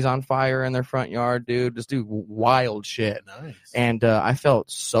trees on fire in their front yard, dude. Just do wild shit. Nice. And I felt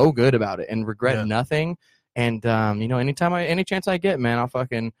so good about it and regret nothing. And, any chance I get, man, I'll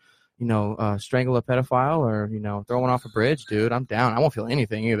fucking, strangle a pedophile or, throw one off a bridge, dude. I'm down. I won't feel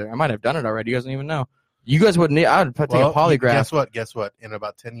anything either. I might have done it already. You guys don't even know. You guys wouldn't need, I would take a polygraph. Guess what? In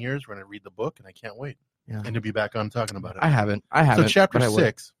about 10 years, we're going to read the book, and I can't wait. Yeah. And to be back on talking about it. I haven't. So chapter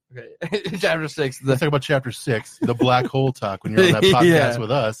 6. Okay. Chapter 6. Let's talk about chapter 6, the black hole talk, when you're on that podcast with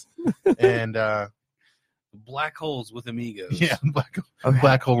us. And black holes with amigos. Yeah,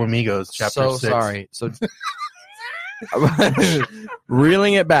 black hole amigos, chapter 6. So sorry. So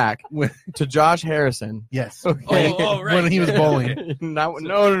reeling it back to Josh Harrison. Yes. Okay. Right. When he was bowling. No. He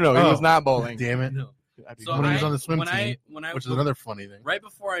was not bowling. Damn it. No. So when he was on the swim team, which is another funny thing. Right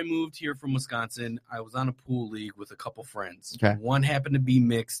before I moved here from Wisconsin, I was on a pool league with a couple friends. Okay. One happened to be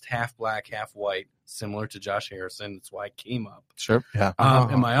mixed, half black, half white, similar to Josh Harrison. That's why I came up. Sure. Yeah.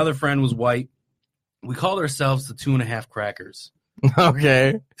 And my other friend was white. We called ourselves the 2.5 Crackers.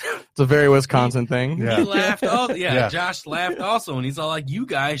 Okay. It's a very Wisconsin thing. Yeah. He laughed. Josh laughed also, and he's all like, "You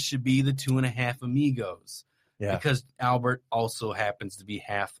guys should be the 2.5 Amigos." Yeah. Because Albert also happens to be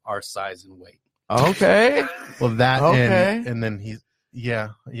half our size and weight. Okay. Well, that okay. and then he's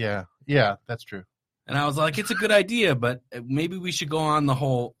yeah, that's true. And I was like, it's a good idea, but maybe we should go on the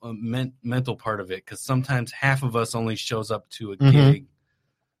whole mental part of it, because sometimes half of us only shows up to a gig,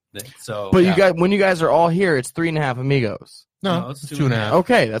 So, But you guys, when you guys are all here, it's 3.5 amigos. No, No, it's it's 2.5.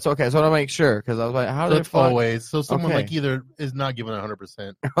 Okay, that's okay. So I want to make sure because I was like, how So did it's it fuck? always so someone Okay. like either is not giving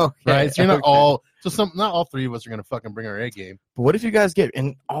 100%, Okay, right? So you're not okay. all not all three of us are gonna fucking bring our A game. But what if you guys get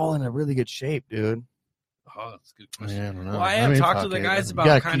all in a really good shape, dude? Oh, that's a good question. Yeah, I don't know. Well, I have talked to fuck the it. guys You about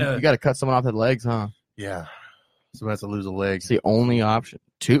gotta, kind you of. got to cut someone off the legs, huh? Yeah, someone has to lose a leg. It's the only option.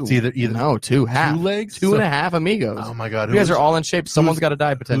 Two. It's either No, two half. 2 legs, 2.5 amigos. Oh my god, you guys who's- are all in shape. Someone's got to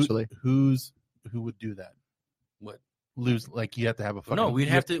die potentially. Who would do that? What? Lose like you have to have a fucking No, we'd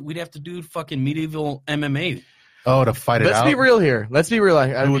have to do fucking medieval MMA. to fight it Let's out. be real here. Let's be real. Out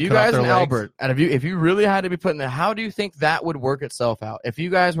Who of would you cut off guys their and legs? Albert, out of you, if you really had to be put in there, how do you think that would work itself out? If you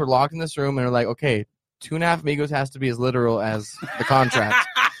guys were locked in this room and are like, okay, 2.5 amigos has to be as literal as the contract.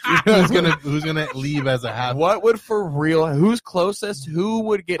 who's gonna leave as a half? What would for real? Who's closest? Who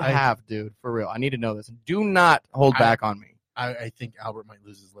would get half, dude? For real, I need to know this. Do not hold back on me. I think Albert might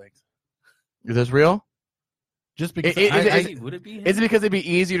lose his legs. Is this real? Just because Would it be? Is it because it'd be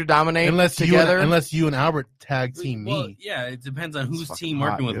easier to dominate unless together? you and Albert tag team Well, me, yeah, it depends on It's whose fucking team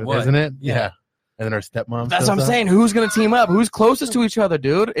hot, working with dude. what, isn't it? Yeah. And then our stepmom. That's shows what I'm up. saying. Who's gonna team up? Who's closest to each other,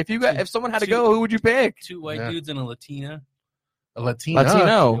 dude? If someone had to go, who would you pick? 2 white Yeah. dudes and a Latina. A Latina.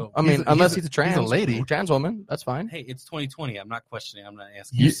 Latino. I mean, He's unless he's a trans lady. trans woman, that's fine. Hey, it's 2020. I'm not questioning. I'm not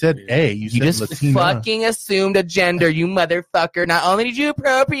asking. You said A. You said just Latina. fucking assumed a gender, you motherfucker. Not only did you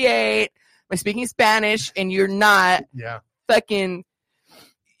appropriate by speaking Spanish, and you're not Yeah. fucking.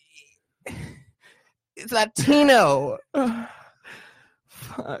 It's Latino.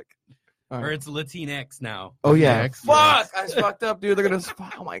 Fuck. All Or right. it's Latinx now. Oh yeah. Latinx, Fuck! I fucked up, dude. They're gonna.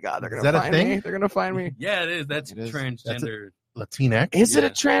 Oh my god, they're gonna Is that a find thing? me. They're gonna find me. Yeah, it is. That's It is. transgender. Latinx. Is it a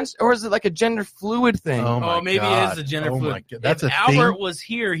Yeah. trans or is it like a gender fluid thing? my Oh, maybe God. it is a gender Oh fluid. my God. That's if a Albert thing? was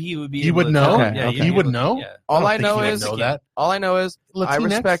here, he would be. He able would to know? tell. Okay, Yeah, okay. He would know? Yeah. All I don't think know he would is know that. all I know is I Latinx?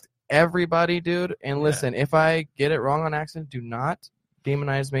 respect everybody, dude. And listen, if I get it wrong on accident, do not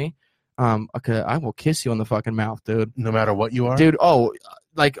demonize me. Okay, I will kiss you on the fucking mouth, dude. No matter what you are. Dude,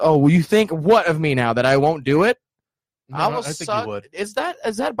 will you think what of me now that I won't do it? No, I will I think suck. you would. Is that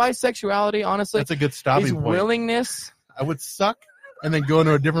bisexuality? Honestly, That's a good stopping is point. willingness. I would suck and then go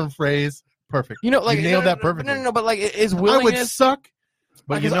into a different phrase. Perfect. You know, like you nailed that No, perfectly. no, but like, is I would willingness? suck,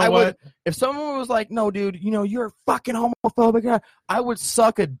 but you Because know I what? would- If someone was like, "No, dude, you're fucking homophobic," I would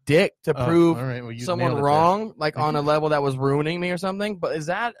suck a dick to prove all right, well, you someone nailed it wrong, like on a level that was ruining me or something. But is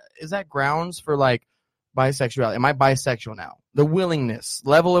that grounds for like bisexuality? Am I bisexual now? The willingness,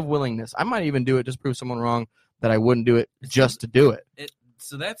 level of willingness. I might even do it just to prove someone wrong that I wouldn't do it just to do it.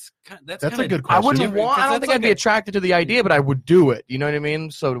 So that's That's a kinda good I question. wouldn't different, want. 'cause I don't that's think like I'd be attracted to the idea, but I would do it. You know what I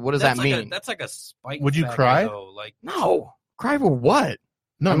mean? So what does that mean? That's like a spike. Would you factor, cry? though. Like No, cry for what?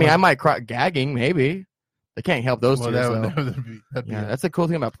 No, I mean, like- I might cry gagging, maybe. They can't help those well, tears, though. that'd be Yeah, that's the cool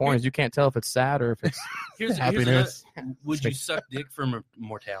thing about porn is you can't tell if it's sad or if it's. here's happiness. another- would you suck dick for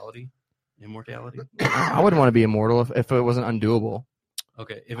immortality? I wouldn't want to be immortal if it wasn't undoable.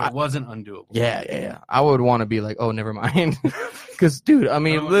 Okay, if it wasn't undoable. Yeah. I would want to be like, oh, never mind. Because, dude, I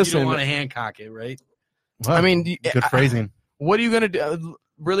mean, You listen. don't want to Hancock it, right? Well, I mean, good phrasing. what are you gonna do?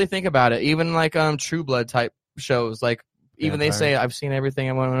 Really think about it. Even like True Blood type shows, like even they say I've seen everything.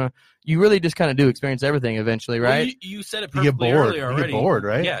 You really just kind of do experience everything eventually, right? Well, you said it You get perfectly bored. earlier You already. get bored,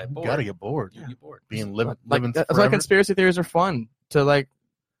 right? Yeah, You bored. gotta get bored. You get bored. Like, Living that's why forever. conspiracy theories are fun to like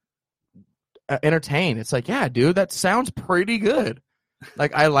entertain. It's like, yeah, dude, that sounds pretty good.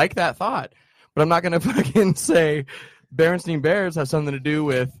 Like, I like that thought, but I'm not gonna fucking say Berenstein Bears have something to do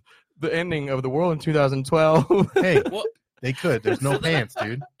with the ending of the world in 2012. Hey, Well, they could. There's no pants,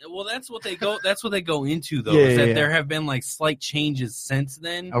 dude. well, that's what they go. That's what they go into, though. Yeah, is that yeah. there have been like slight changes since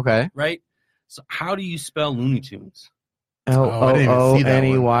then, Okay. right? So, how do you spell Looney Tunes? I didn't even see that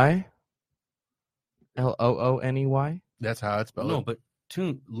one. LOONEY. That's how it's spelled. No, but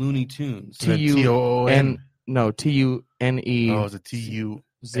Looney Tunes. And then TUN. TOON. No, TUNEZ. Oh, is it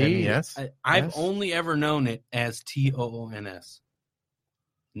TUNES? I've Yes. only ever known it as TOONS.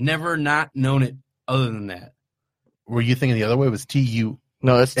 Never not known it other than that. Were you thinking the other way? Was TU?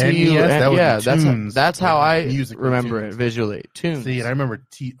 No, it's NES? TUN. That would be Yeah, tunes. that's how I Music remember tunes. it visually. Tunes. See, and I remember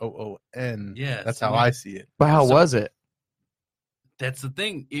TOON. Yeah, That's see? how I see it. But how So- was it? That's the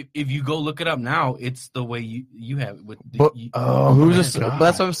thing. If you go look it up now, it's the way you have it. With But who's my God.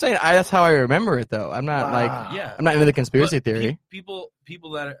 That's what I'm saying. That's how I remember it, though. I'm not like yeah, I'm not into the conspiracy But theory. People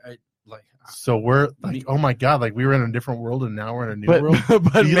that are like, So we're like, oh my god, like we were in a different world and now we're in a new But world.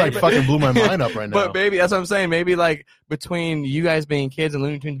 but You like maybe- fucking blew my mind up right now. But maybe that's what I'm saying. Maybe like between you guys being kids and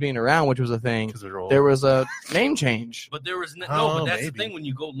Looney Tunes being around, which was a thing, 'Cause they're old. there was a name change. but there was no. Oh, But that's maybe. the thing when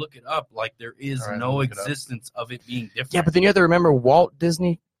you go look it up. Like there is All right, no look it up. existence of it being different. Yeah, but then you have to remember Walt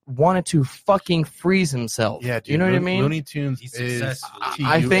Disney wanted to fucking freeze himself. Yeah, dude, you know what I mean? Looney Tunes He's is successful.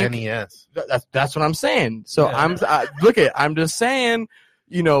 I think TUNES. that's what I'm saying. So Yeah. I'm just saying,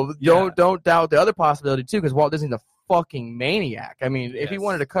 don't doubt the other possibility too, because Walt Disney's a fucking maniac. I mean, if he Yes.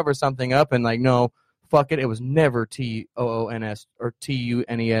 wanted to cover something up and like, no, fuck it, it was never TOONS or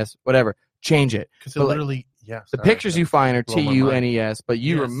TUNES, whatever. Change it. Because But, like, literally, the pictures you find are Blow my mind. TUNES, but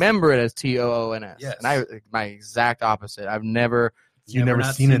you Yes. remember it as TOONS. Yes. And my exact opposite. I've never. You've never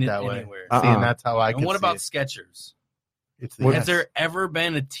not seen it that way. anywhere. Uh-uh. See, and that's how I And can what see about it. Skechers? It's What- Has yes. there ever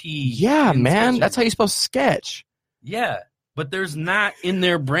been a T? Yeah, in man. Skechers? That's how you spell sketch. Yeah, but there's not in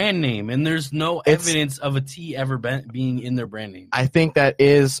their brand name, and there's no It's- evidence of a T ever being in their brand name. I think that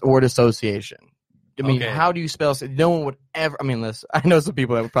is word association. I mean, Okay. how do you spell? No one would ever. I mean, listen, I know some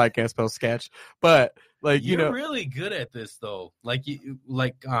people that probably can't spell sketch, but like You're really good at this, though. Like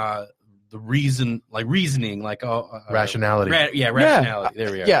the reasoning, like Rationality. rationality.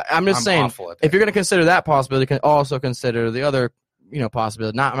 There we are. Yeah, I'm just saying. awful at that. If you're going to consider that possibility, you can also consider the other,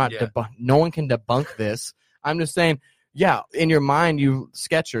 possibility. Yeah. No one can debunk this. I'm just saying. Yeah, in your mind, you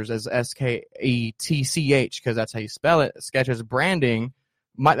Skechers as SKETCH because that's how you spell it. Skechers branding.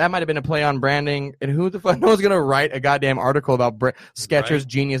 That might have been a play on branding, and who the fuck? No one's gonna write a goddamn article about Skechers' Right.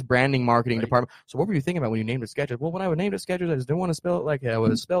 genius branding marketing Right. department. So what were you thinking about when you named it Skechers? Well, when I named it Skechers, I just didn't want to spell it like I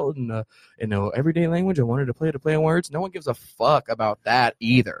was spelled in everyday language. I wanted to play on words. No one gives a fuck about that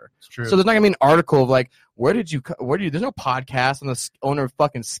either. It's true. So there's not gonna be an article of like, there's no podcast on the owner of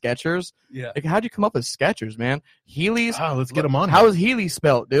fucking Skechers. Yeah. Like, how'd you come up with Skechers, man? Heelys. Oh, let's get them on. How here. is Healy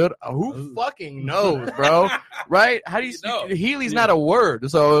spelled, dude? Who Ooh. fucking knows, bro? Right? How do you? No. Healy's Yeah. not a word,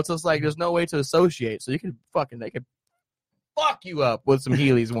 so it's just like there's no way to associate. So they could fuck you up with some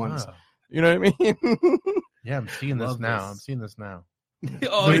Healy's ones. Oh. You know what I mean? Yeah, I'm seeing this Love now. this. I'm seeing this now.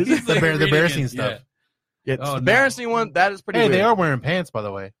 Oh, The- he's the like bear- the reading embarrassing it. stuff. Yeah, Oh, the no. embarrassing one that is pretty. Hey, weird. they are wearing pants, by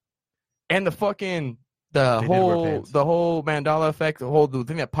the way. And the fucking They did wear pants. the whole Mandela effect, the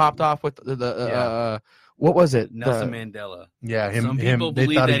thing that popped off with the Yeah. what was it? Nelson The- Mandela. Yeah, Some people They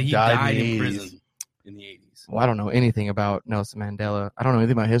believe thought that he died in in the 80s. prison in the 80s. Well, I don't know anything about Nelson Mandela. I don't know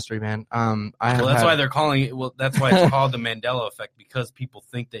anything about history, man. Well, that's why they're calling it. Well, that's why it's called the Mandela effect, because people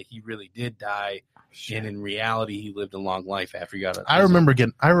think that he really did die, and in reality, he lived a long life after he got out of I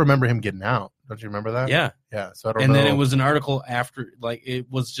Mm-hmm. remember him getting out. Don't you remember that? Yeah, Yeah. So I don't and know. then it was an article after, like it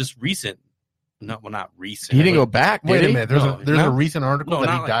was just recent. No, well, not recent. he didn't go back. Wait did a he? minute. There's No, a no. recent article No, that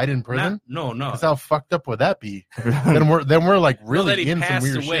not he like- died in prison. No. That's how fucked up would that be? then we're like Well, really that he in some passed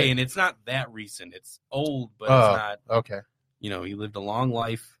weird away, shit. and it's not that recent. It's old, but Oh. it's not. Okay. He lived a long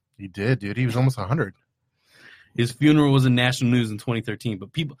life. He did, dude. He was almost 100. His funeral was in national news in 2013.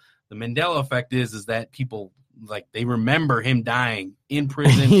 But the Mandela effect is that people they remember him dying in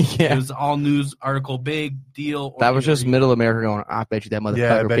prison. Yeah. It was all news article, big deal. That was just middle America going, I bet you that motherfucker.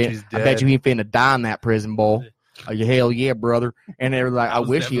 Yeah, I bet he's I bet dead. you he finna die in that prison, boy. Oh, yeah, hell yeah, brother. And they were like, That I was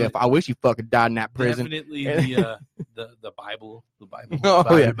wish you fucking died in that prison. definitely the Bible. The Bible. Oh,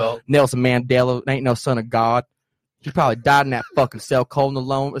 Bible yeah. Belt. Nelson Mandela ain't no son of God. He probably died in that fucking cell, cold and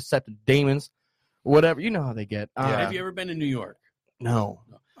alone, accepting demons. Whatever. You know how they get. Yeah. Have you ever been to New York? No.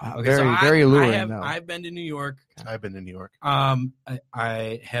 Okay, very, so very alluring, though. I've been to New York. I've been to New York.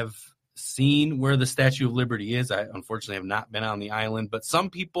 I have seen where the Statue of Liberty is. I unfortunately have not been on the island, but some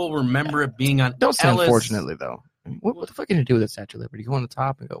people remember it being on. Don't say Ellis. unfortunately, though. I mean, what the fuck are you going to do with the Statue of Liberty? You go on the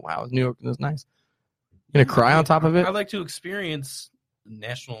top and go, wow, New York is nice. You going to cry on top of it? I like to experience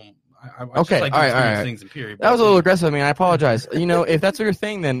national. I Okay, just like to all right, experience all right. things in period. That was a little aggressive. I mean, I apologize. If that's your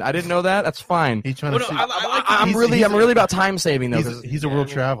thing, then I didn't know that. That's fine. He's trying Well, to no, see. I like to- I'm he's- really he's- about time saving though. 'cause- He's a world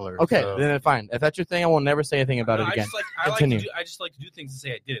traveler. okay, so- then fine. If that's your thing, I will never say anything about No, it again. Continue. I just like to do things and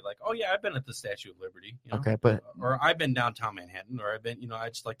say I did it. Like, oh yeah, I've been at the Statue of Liberty. Okay, but or I've been downtown Manhattan, or I've been. I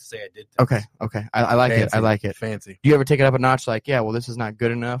just like to say I did. Things. okay. I like it. I Fancy. like it. Fancy. Do you ever take it up a notch? Like, yeah, well, this is not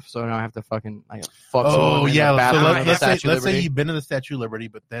good enough, so now I have to fucking fuck someone Oh in yeah. the So bathroom of the let's Statue of say Liberty you've been to the Statue of Liberty,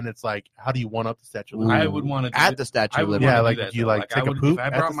 but then it's like, how do you one up the Statue of Liberty? I would want to at the Statue of Liberty. Yeah, Yeah, like, like do you, like, take a poop If I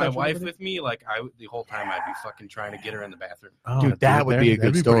at the brought my Statue of wife Liberty? with me, the whole time I'd be fucking trying to get her in the bathroom. Oh, Dude, that dude, would be a that'd good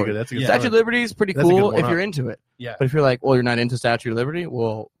pretty story. good. That's a good Yeah. Statue story. of Liberty is pretty That's a good cool one if up. you're into it. Yeah. But if you're like, well, you're not into Statue of Liberty,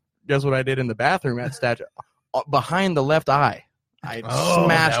 well, guess what I did in the bathroom at Statue? Behind the left eye, I Oh,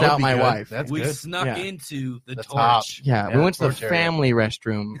 smashed that would out be my good. wife. That's We good. snuck Yeah. into the The torch. top. Yeah, Yeah, we went to the torch area. family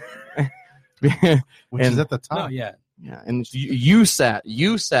restroom. Which is And- at the No, top. yeah. Yeah, and you sat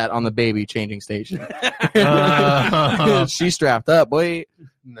on the baby changing station. She strapped up, boy.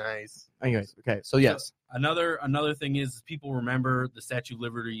 Nice. Anyways, okay, so yes, Another thing is people remember the Statue of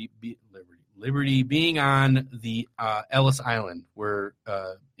Liberty being on the Ellis Island, where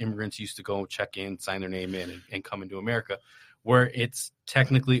immigrants used to go check in, sign their name in, and come into America. where it's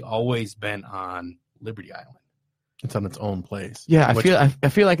technically always been on Liberty Island. It's on its own place. Yeah, I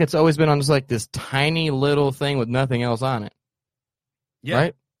feel like it's always been on just like this tiny little thing with nothing else on it. Yeah,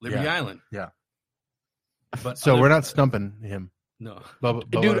 right? Liberty Island. Yeah. But So we're not stumping him. No. Bubba,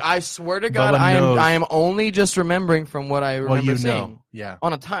 Dude, I swear to God, Bubba knows. I am only just remembering from what I remember well, you seeing. know. Yeah.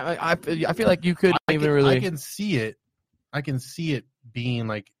 On a time, I feel like you couldn't even really. I can see it. I can see it being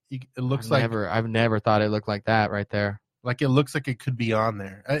like it looks I've never thought it looked like that right there. like it looks like it could be on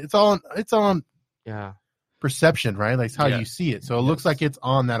there. It's on Yeah. perception, right? Like it's how you see it. So it looks like it's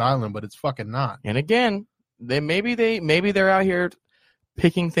on that island, but it's fucking not. And again, maybe they're out here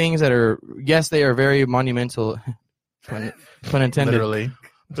picking things that are, yes, they are very monumental, pun intended. Literally.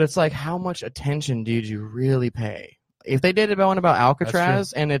 But it's like, how much attention did you really pay? If they did one about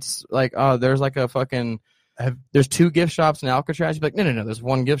Alcatraz and it's like, oh, there's like a fucking, there's 2 gift shops in Alcatraz, you'd be like, no, there's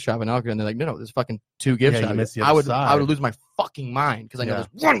 1 gift shop in Alcatraz. And they're like, no, there's fucking 2 gift shops. You missed the I other would side. lose my fucking mind because I know there's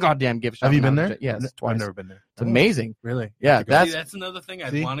 1 goddamn gift shop. Have you in been Alcatraz. there? Yes, twice. I've never been there. It's amazing. Really? Yeah, that's another thing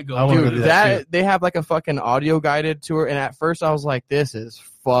I'd want to go. I wanna Dude, go do that too. they have like a fucking audio guided tour, and at first I was like, this is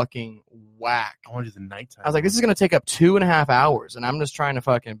fucking whack. I want to do the nighttime. I was like, this is gonna take up 2.5 hours, and I'm just trying to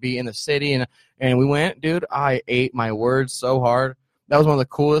fucking be in the city, and we went, dude. I ate my words so hard. That was one of the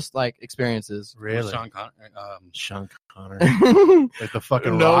coolest like experiences. Really? Sean Connor. Like the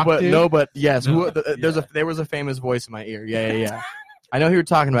fucking rock, dude? But yes, No. there was a famous voice in my ear. Yeah. I know who you're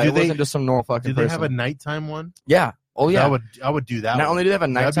talking about. It wasn't just some normal fucking Do they person. have a nighttime one? Yeah. Oh yeah. I would do that. Not one. only do they have a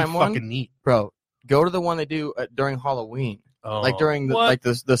That'd nighttime be one, fucking neat. bro. Go to the one they do during Halloween, Oh, during the What? like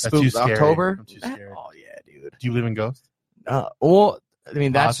the too spook scary. October. I'm too scared. Oh yeah, dude. Do you live in Ghost? Well, I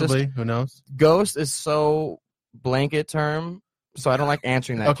mean that's Possibly. just Who knows? ghost is so blanket term, so I don't like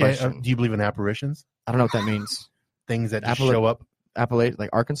answering that Okay. question. Do you believe in apparitions? I don't know what that means. Things that just Appala- show up? Appalachia,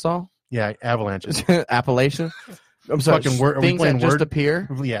 like Arkansas, Yeah, avalanches. Appalachia. I'm sorry. Fucking word- are we things that playing just word? appear.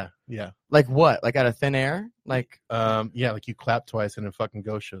 Yeah. Like what? Like out of thin air? Like Yeah, like you clap twice and a fucking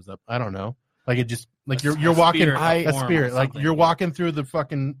ghost shows up. I don't know. Like it just like A you're walking spirit, a a form spirit. or Like something. you're walking through the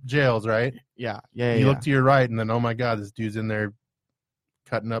fucking jails, right? yeah. You look to your right and then oh my god, this dude's in there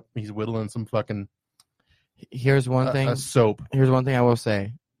cutting up. He's whittling some fucking Here's one thing. a soap. Here's one thing I will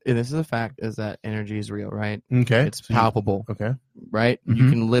say. And this is a fact: is that energy is real, right? Okay, It's palpable, Okay, right? You Mhm.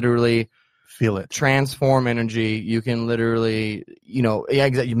 can literally feel it. transform energy. You can literally, you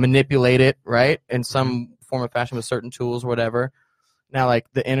manipulate it, right? In some form or fashion with certain tools or whatever. Now, like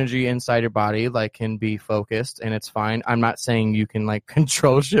the energy inside your body, like can be focused and it's fine. I'm not saying you can like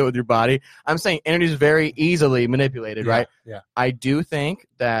control shit with your body. I'm saying energy is very easily manipulated, right? Yeah. I do think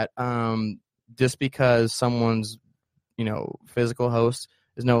that just because someone's, physical host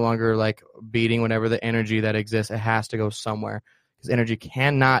is no longer like beating whatever the energy that exists, it has to go somewhere because energy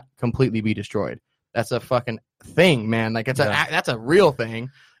cannot completely be destroyed. That's a fucking thing, man. Like that's a real thing.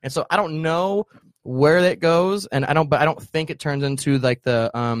 And so I don't know where that goes, and I don't think it turns into like the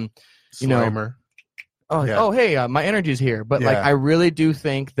Slimer. hey, my energy's here. But like Yeah. I really do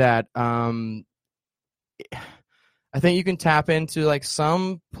think that I think you can tap into like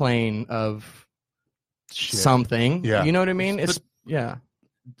some plane of Shit. something. Yeah. You know what I mean? It's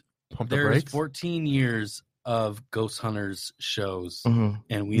Pump the There's brakes. 14 years of Ghost Hunters shows, Mhm.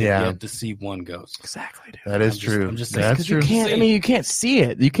 and we Yeah. have yet to see one ghost. Exactly, dude. That is I'm just- true. I'm just saying, That's 'Cause true. you can't. I mean, you can't see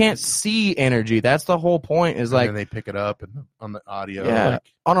it. You can't see energy. That's the whole point. Is And like then they pick it up and on the audio. Yeah. Like,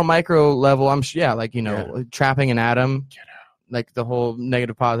 on a micro level. Yeah. Trapping an atom. Like the whole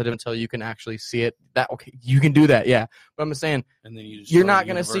negative positive until you can actually see it. You can do that. Yeah, but I'm saying And then you You're destroy not the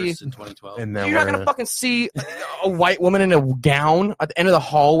gonna universe see- in 2012. and then you're not gonna fucking see a white woman in a gown at the end of the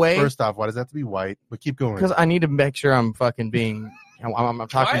hallway. First off, why does that have to be white? But keep going. Because I need to make sure I'm fucking being. I'm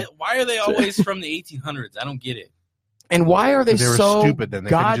talking. Why are they always from the 1800s? I don't get it. And why are they They were so stupid then.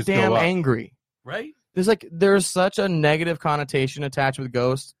 They couldn't just go goddamn up. angry? Right? There's such a negative connotation attached with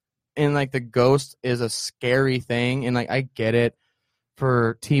ghosts, and like the ghost is a scary thing, and like I get it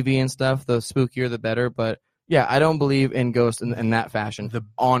for TV and stuff. The spookier, the better. But yeah, I don't believe in ghosts in that fashion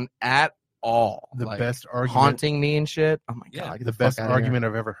at all. The Like, best argument. haunting me and shit. Oh my god! Yeah, get The fuck best outta here. argument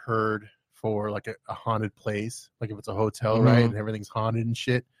I've ever heard for like a haunted place, like if it's a hotel, Mhm. right, and everything's haunted and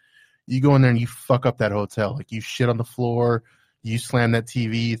shit. You go in there and you fuck up that hotel. Like you shit on the floor, you slam that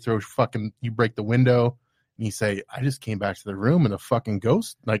TV, you break the window, and you say, "I just came back to the room and a fucking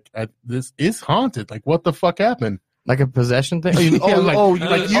ghost. Like this is haunted. Like what the fuck happened?" Like a possession thing.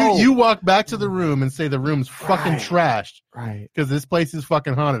 You walk back to the room and say the room's fucking Right. trashed right. because this place is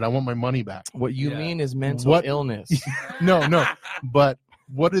fucking haunted. I want my money back. What you Yeah. mean is mental What- illness. No. But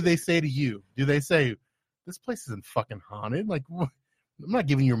what do they say to you? Do they say this place isn't fucking haunted? Like I'm not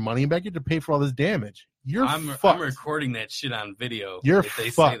giving you your money back. You have to pay for all this damage. you're I'm fucked. recording that shit on video. You're if they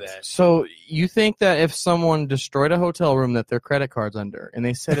fucked. say that. So you think that if someone destroyed a hotel room that their credit card's under, and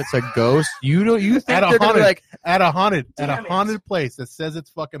they said it's a ghost, you think At a they're gonna be haunted, like, at a haunted Damn it. place that says it's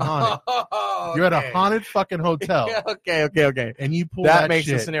fucking haunted. oh, You're at a okay. haunted fucking hotel, okay. and you pull That that makes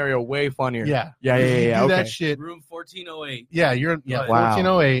shit. the scenario way funnier. Yeah, yeah. You do Okay. that shit. Room 1408. Yeah, you're Wow.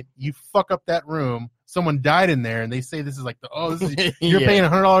 1408. You fuck up that room. Someone died in there, and they say this is like this is, you're Yeah. paying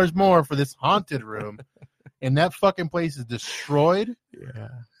 $100 more for this haunted room, and that fucking place is destroyed. Yeah.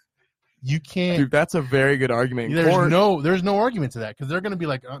 You can't. Dude, that's a very good argument. There's no argument to that because they're gonna be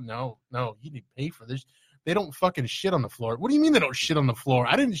like, oh no, you need to pay for this. They don't fucking shit on the floor. What do you mean they don't shit on the floor?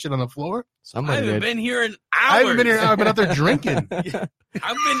 I didn't shit on the floor. I Somebody haven't did. been here in hours. I haven't been here. I've been out there drinking.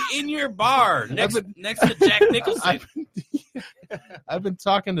 I've been in your bar next to Jack Nicholson. I've been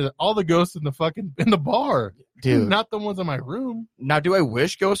talking to all the ghosts in the bar, Dude. not the ones in my room. Now, do I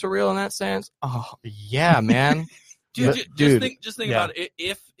wish ghosts were real in that sense? Oh, yeah, man. Dude, just think Yeah. about it.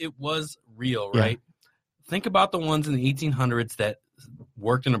 If it was real, Yeah. right? Think about the ones in the 1800s that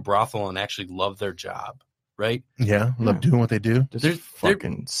worked in a brothel and actually loved their job, right? Yeah, love doing what they do. Just They're-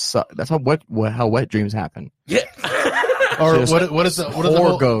 fucking suck. That's how wet dreams happen. Yeah. Or Just what is the Horror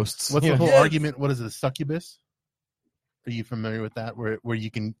whole, ghosts. what's Yeah. the whole Yes. argument? What is it, a succubus? Are you familiar with that? Where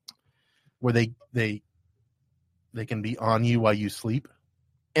you can, where they can be on you while you sleep.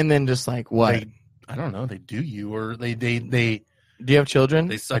 And then just like what? I don't know. They do you, or they. Do you have children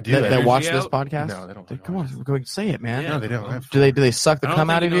They suck do. the that energy watch this out. podcast? No, they don't. Come on, go ahead, say it, man. Yeah. No, they don't. Do they suck the I don't cum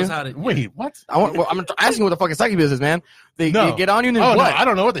think out he of you? knows how to- Wait, what? I'm asking what the fucking succubus is, man. They No. get on you and then Oh what? no, I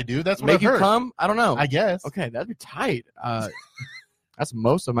don't know what they do. That's what Make I've you heard. cum? I don't know. I guess. Okay, that'd be tight. That's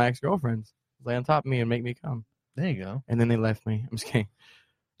most of my ex-girlfriends. Lay on top of me and make me come. There you go. And then they left me. I'm just kidding.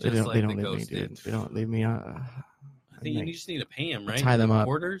 They Just don't, like they the don't leave me, ghost dude. did. They don't leave me. I think you just need to pay them, right? Tie them up.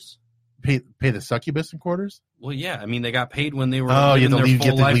 Quarters. Pay the succubus in quarters. Well, yeah. I mean, they got paid when they were. Oh, you living have to their leave. full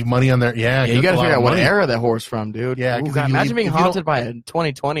You have to life. leave money on there. Yeah, Yeah, you got to got figure out what era that horse from, dude. Yeah, Ooh, 'cause God, if you imagine leave- being if you don't- haunted by a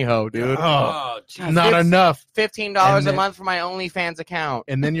 2020 hoe, dude. Oh, Oh, geez. not enough. $15 And a then- month for my OnlyFans account.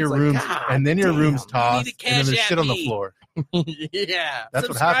 And then your It's like, room's God room's damn. tossed, You need to and then there's cash shit at on the me. floor. Yeah. That's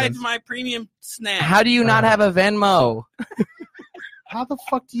what Subscribe happens. to my premium snack. How do you not have a Venmo? How the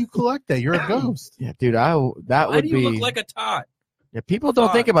fuck do you collect that? You're a ghost. Yeah, dude, that Why would do you be. look like a tot? Yeah, people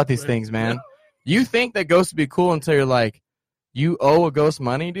don't think Fuck, about these right? things, man. You think that ghosts would be cool until you're like, you owe a ghost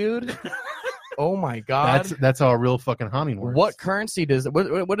money, dude? Oh my god. That's how a real fucking haunting works. What currency does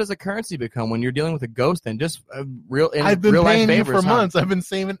what does a currency become when you're dealing with a ghost? Then just I've been real life paying you favors, for huh? months. I've been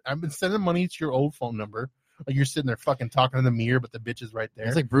sending money to your old phone number. Like you're sitting there fucking talking in the mirror, but the bitch is right there.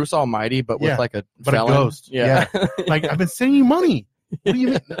 It's like Bruce Almighty, but Yeah, with like a but felon. a ghost. Yeah. Like I've been sending you money. What do you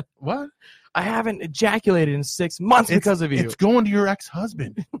mean? What? I haven't ejaculated in 6 months because of you. It's going to your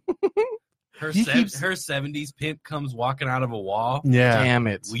ex-husband. Her He keeps- 70s pimp comes walking out of a wall. Yeah. Damn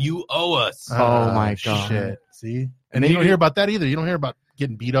it. Well, you owe us. Oh, my God. Shit. See? And And then you don't you- hear about that either. You don't hear about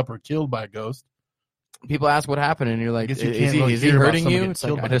getting beat up or killed by a ghost. People ask what happened, and you're like, I guess you is can't he, really is he hear about hurting somebody you? getting It's like,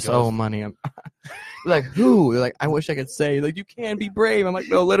 killed I by a just ghost. owe money. I'm like, who? They're like, I wish I could say. Like, you can be brave. I'm like,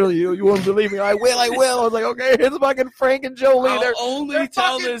 no, literally, you won't believe me. I will. I was like, okay, it's fucking Frank and Jolie. I'll They're only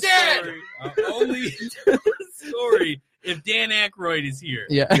tell fucking this dead. story. I'll only tell this story if Dan Aykroyd is here.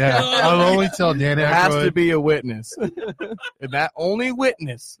 yeah. Yeah. I'll only tell Dan There has to Aykroyd be a witness. And that only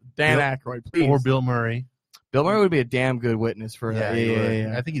witness, Dan Aykroyd, please. or Bill Murray. Bill Murray would be a damn good witness for that. he would.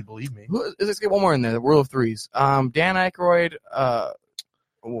 Yeah. I think he'd believe me. Let's get one more in there. The rule of threes. Dan Aykroyd.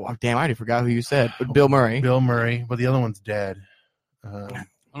 Damn, I already forgot who you said. But Bill Murray. Bill Murray, but the other one's dead. I don't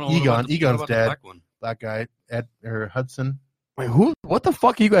know, Egon's what about the dead. black one? That guy, Ed or Hudson. Wait, who? What the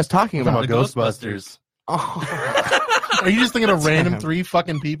fuck are you guys talking Talking about? about The Ghostbusters. Oh. Are you just thinking of random Damn. 3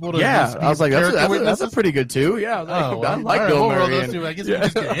 fucking people? To Yeah, just be I was like, that's character a witnesses? pretty good too. Yeah, I was like, Oh, well, I like all right, Bill we'll roll Murray. those and- two. I guess Yeah. we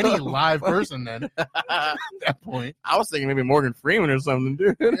just get any live person then. At that point, I was thinking maybe Morgan Freeman or something,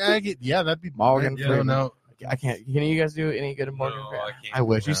 dude. yeah, that'd be Morgan yeah, Freeman. No, I can't. Can you guys do any good of Morgan No, Freeman? I can't. I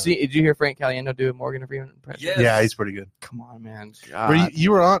wish. No. Did you hear Frank Caliendo do a Morgan Freeman impression? Yes. yeah, he's pretty good. Come on, man. Were God.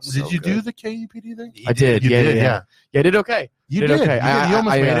 you were on? so Did you do good. the KUPD thing? He I did. You Yeah, did, yeah. Yeah, I did okay. You did did. okay. You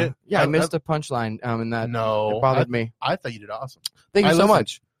almost made it. Yeah, I missed a punchline in that. No, It bothered me. I thought you did awesome. Thank you I so listened.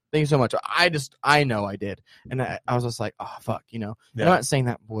 much. Thank you so much. I know I did. And I was just like, oh, fuck, you know. Yeah. I'm not saying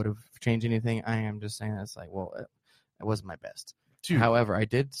that would have changed anything. I am just saying that's like, well, it wasn't my best. Dude, However, I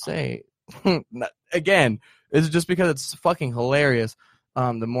did say, again, it's just because it's fucking hilarious.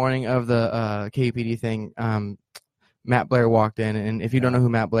 The morning of the KPD thing, Matt Blair walked in. And if you don't know who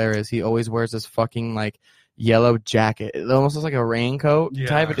Matt Blair is, he always wears this fucking, like, yellow jacket. It almost looks like a raincoat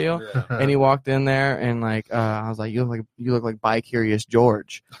type of deal. Yeah. And he walked in there and like I was like, you look like Bi-Curious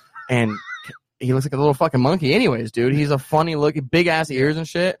George, and he looks like a little fucking monkey anyways, dude. He's a funny looking, big ass ears and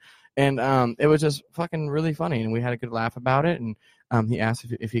shit. And it was just fucking really funny, and we had a good laugh about it. And he asked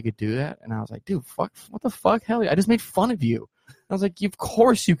if he could do that, and I was like, dude, fuck, what the fuck, hell yeah, I just made fun of you. I was like, of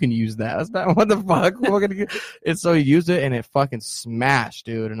course you can use that. That's not what the fuck. We're gonna get. And so he used it, and it fucking smashed,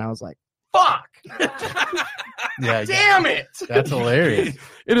 dude. And I was like, fuck. Yeah, damn it. That's hilarious.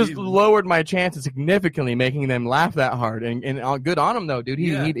 It has lowered my chances significantly, making them laugh that hard. And good on him though, dude.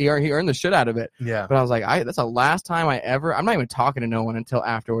 He earned the shit out of it. Yeah. But I was like, that's the last time I'm not even talking to no one until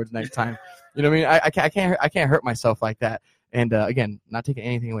afterwards next time. You know what I mean? I can't hurt myself like that. And again, not taking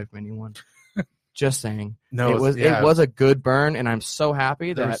anything away from anyone. Just saying. No, it was a good burn, and I'm so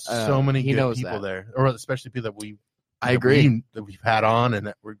happy that so many good people there, or especially people that I agree that we've had on and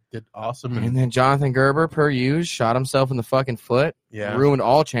that did awesome. And then Jonathan Gerber, per usual, shot himself in the fucking foot. Yeah, ruined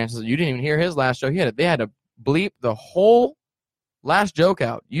all chances. You didn't even hear his last joke. They had to bleep the whole last joke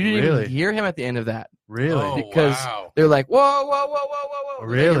out. You didn't even hear him at the end of that. Really? Because they're like, whoa.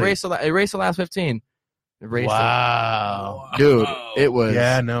 Really? Erase the last 15. Wow, dude, it was.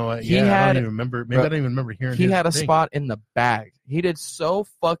 Yeah, no, I don't even remember. Maybe I don't even remember hearing. He had a spot in the bag. He did so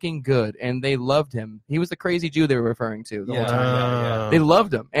fucking good, and they loved him. He was the crazy Jew they were referring to the whole time. They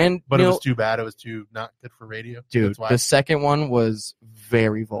loved him, but it was too bad. It was too not good for radio, dude. The second one was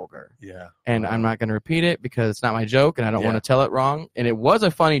very vulgar. Yeah, and I'm not going to repeat it because it's not my joke, and I don't want to tell it wrong. And it was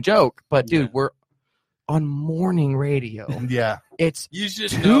a funny joke, but dude, we're on morning radio. Yeah. It's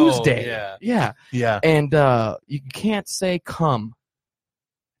Tuesday. Yeah. And you can't say cum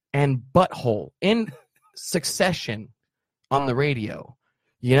and butthole in succession on the radio,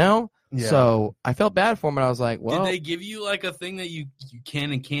 you know? Yeah. So I felt bad for him, and I was like, well. Did they give you like a thing that you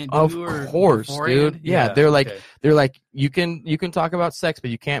can and can't do? Of course, dude. Yeah. They're like, you can talk about sex, but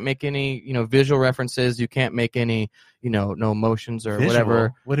you can't make any, visual references. You can't make any, no motions or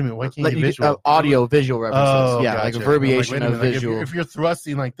whatever. What do you mean? Why can't you visual? Audio, visual references. Oh, yeah, gotcha. like a verbiation of visual. If you're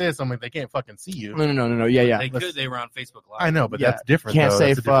thrusting like this, I'm like, they can't fucking see you. No. Yeah. They could. They were on Facebook Live. I know, but that's different. Can't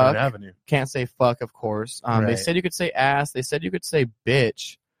say that's fuck. Avenue. Can't say fuck, of course. They said you could say ass. They said you could say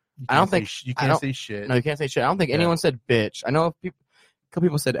bitch. I don't think you can't say shit. No, you can't say shit. I don't think anyone said bitch. I know a couple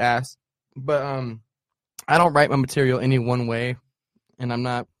people said ass, but I don't write my material any one way, and I'm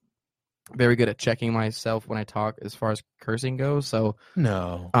not very good at checking myself when I talk as far as cursing goes. So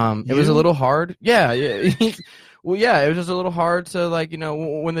no, it was a little hard. Yeah. Well, yeah, it was just a little hard to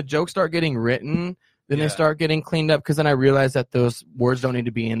when the jokes start getting written. Then they start getting cleaned up because then I realized that those words don't need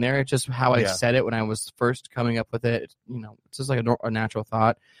to be in there. It's just how I said it when I was first coming up with it. It's just like a natural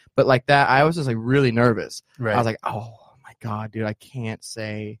thought. But like that, I was just like really nervous. Right. I was like, oh my God, dude, I can't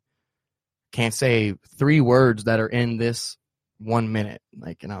say 3 words that are in this 1 minute.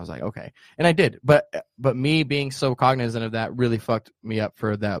 And I was like, okay. And I did. But me being so cognizant of that really fucked me up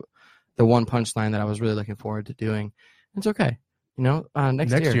for the one punchline that I was really looking forward to doing. It's okay.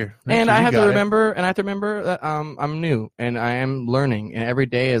 Next year. And I have to remember that I'm new and I am learning, and every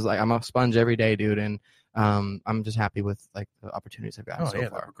day is like I'm a sponge every day, dude. And I'm just happy with like the opportunities I've gotten so far.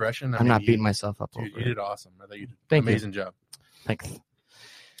 The progression. I'm not beating myself up. Dude, you did awesome. I thought you did an amazing job. Thanks.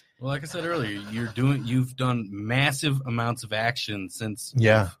 Well, like I said earlier, you've done massive amounts of action since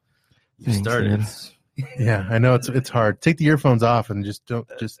you started. Yeah, I know it's hard. Take the earphones off and just don't.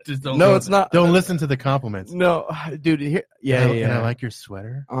 No, it's not. Don't listen to the compliments. No, dude. And I like your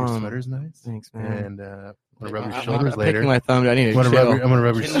sweater. Your sweater's nice. Thanks, man. And I'm gonna rub your shoulders later. Picking my thumb. I need to I'm gonna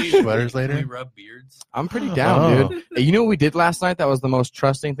rub your sweaters later. Can we rub beards? I'm pretty down, dude. Hey, you know what we did last night? That was the most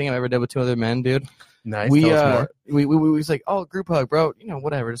trusting thing I've ever did with 2 other men, dude. Nice. We was like, oh, group hug, bro.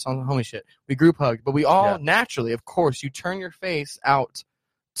 Whatever. Just on homie shit. We group hugged, but we all naturally, of course, you turn your face out.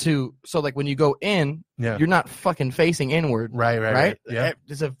 So like when you go in, you're not fucking facing inward, right? Yeah,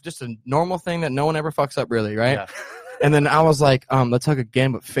 it's just a normal thing that no one ever fucks up, really, right? Yeah. And then I was like, let's hug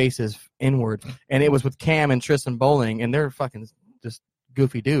again, but faces inward. And it was with Cam and Tristan Bowling, and they're fucking just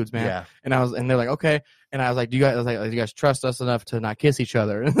goofy dudes, man. Yeah. And they're like, okay. And I was like, do you guys trust us enough to not kiss each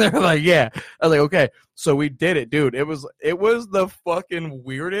other? And they're like, yeah. I was like, okay. So we did it, dude. It was the fucking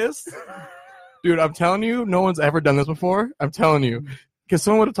weirdest, dude. I'm telling you, no one's ever done this before. I'm telling you. Because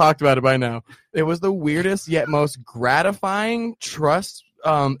someone would have talked about it by now. It was the weirdest yet most gratifying trust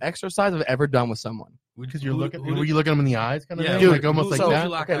exercise I've ever done with someone. Because were you looking them in the eyes, kind of thing? Dude, like almost like that.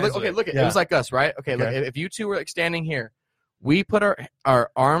 Look. It was like us, right? Okay, look. If you two were like standing here, we put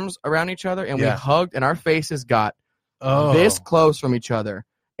our arms around each other and we hugged, and our faces got this close from each other,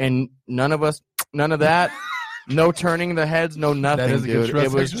 and none of that. No turning the heads, no nothing, dude.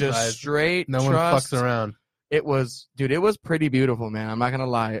 It was just straight. No one fucks around. It was pretty beautiful, man. I'm not gonna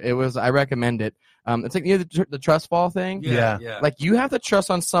lie. I recommend it. It's like the trust fall thing. Yeah. Like you have to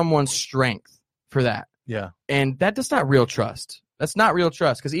trust on someone's strength for that. Yeah. And that's not real trust. That's not real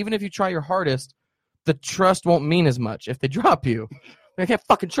trust, because even if you try your hardest, the trust won't mean as much if they drop you. I can't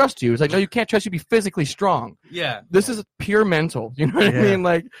fucking trust you. It's like, no, you can't trust you. Be physically strong. Yeah. This is pure mental. You know what I mean?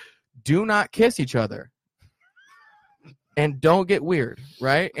 Like, do not kiss each other. And don't get weird,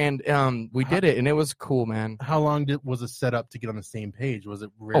 right? And we did it, and it was cool, man. How long was it set up to get on the same page? Was it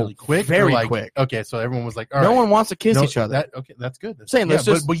really quick? Very quick. Okay, so everyone was like, all no right. one wants to kiss each other. Okay, that's good. Saying, let's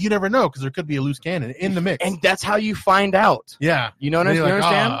just, but you never know, because there could be a loose cannon in the mix. And that's how you find out. Yeah. You know what I mean?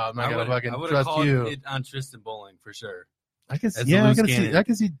 Understand? I'm not going to fucking I trust called you. it on Tristan Bowling for sure. I can That's see. Yeah, a I loose can see. cannon. I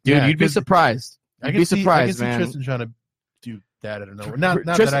can see. Dude, you'd be surprised. You'd be surprised, I can see man. Tristan trying to do that. I don't know. Not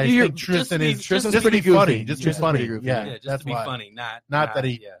Tristan, that I think Tristan is. Tristan's Just pretty be funny. goofy. Just be Tristan's funny. pretty goofy. Yeah, just that's to be why. funny. Not that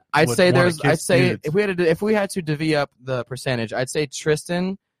he. Yeah. I'd would say wanna kiss dudes. if we had to divvy up the percentage, I'd say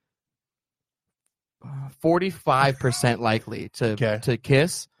Tristan 45% likely to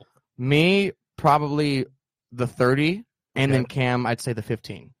kiss. Me probably the 30, and then Cam I'd say the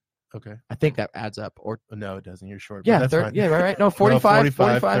 15. Okay. I think that adds up. Or No, it doesn't. You're short. yeah, that's fine. yeah, right. No, 45,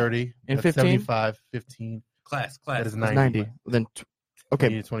 30, and that's 15. 75, 15. Class. That is That's 90. 90. Then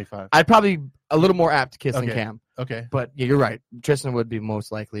okay, 25. I'd probably a little more apt to kiss than Okay. Cam. Okay. But yeah, you're right. Tristan would be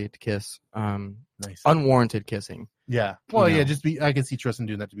most likely to kiss. Nice. Unwarranted kissing. Yeah. Well, You yeah. know. I can see Tristan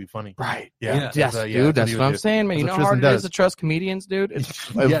doing that to be funny. Right. Yeah. Yes, So, dude. That's he what would I'm do. saying, man. You That's know what how hard Tristan it is does. to trust comedians, dude?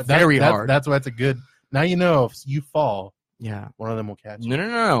 It's Yeah, very hard. That's why it's a good. Now you know if you fall, Yeah. one of them will catch you.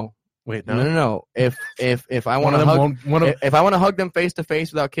 No. Wait, No. If I One want to of them hug, won't. One of, if I want to hug them face to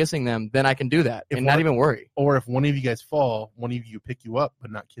face without kissing them, then I can do that If and one- not even worry. or if one of you guys fall, one of you pick you up but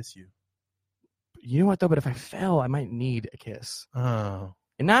not kiss you. You know what though? But if I fell, I might need a kiss, Oh,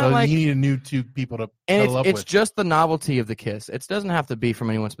 and not so like. you need a new two people to And cuddle up it's with. just the novelty of the kiss. It doesn't have to be from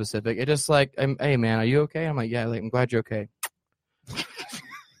anyone specific. It's just like, hey man, are you okay? I'm like, yeah. Like, I'm glad you're okay.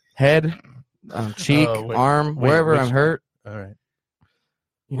 Head, cheek, Oh, arm, wait, wherever which- I'm hurt. All right.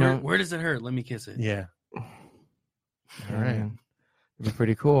 You know, Where does it hurt? Let me kiss it. Yeah. All right. It'd be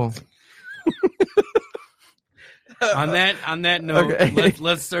pretty cool. On that note, Okay.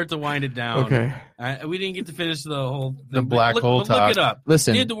 let's start to wind it down. Okay. We didn't get to finish the whole The black hole Look talk. it up.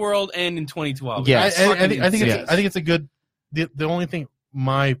 Listen. Did the world end in 2012? Yes. It's I think fucking it's, insane. I think it's a good. The only thing,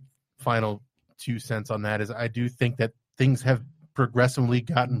 my final 2 cents on that is, I do think that things have progressively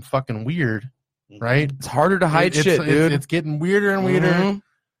gotten fucking weird. Right? It's harder to hide shit, dude. It's getting weirder and weirder. Mhm.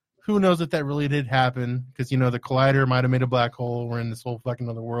 Who knows if that really did happen? Because the collider might have made a black hole. We're in this whole fucking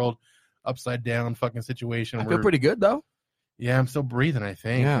other world, upside down fucking situation. I feel pretty good though. Yeah, I'm still breathing. I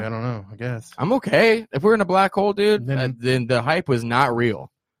think. Yeah. I don't know. I guess. I'm okay. If we're in a black hole, dude, Then- then the hype was not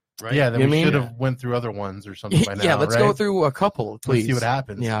real. Right? Yeah, then You know we what I should mean? have went through other ones or something by now. Yeah, let's right? go through a couple, please. Let's see what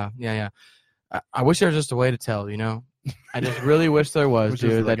happens. Yeah. I wish there was just a way to tell, I just really wish there was, Which is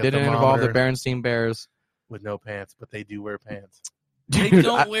dude. like That a didn't involve the thermometer. Berenstein Bears. With no pants, but they do wear pants. They Dude,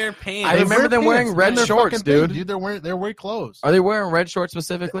 don't wear pants. I remember them wearing pants. red They're shorts, fucking big, dude. They're wearing clothes. Are they wearing red shorts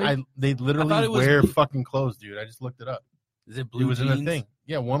specifically? They I thought literally it was wear blue. fucking clothes, dude. I just looked it up. Is it blue It was jeans? in the thing.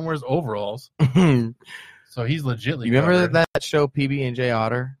 Yeah, one wears overalls, you so he's legitly. remember covered. that show PB and J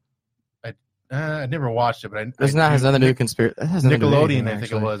Otter? I never watched it, but It's not has nothing to do with conspiracy. Nickelodeon. I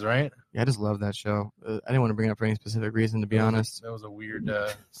think it was right. Yeah, I just love that show. I didn't want to bring it up for any specific reason, to be honest. That was a weird.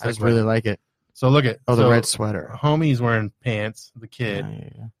 I just segue. really like it. So look at Oh, the so red sweater. Homie's wearing pants. The kid.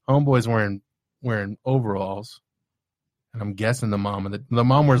 Yeah. Homeboy's wearing overalls. And I'm guessing the mom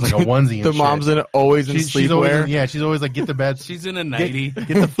wears like a onesie. And The mom's always in she's always sleepwear. she's always like, get the bed. She's in a nightie. Get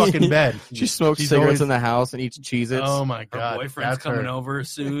the fucking bed. She smokes She's cigarettes always- in the house and eats Cheez-Its. Oh my Her god, boyfriend's that's coming her. over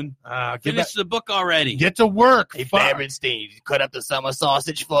soon. Get, Finish the book already. get to work. Hey, Fuck. Berenstein, cut up the summer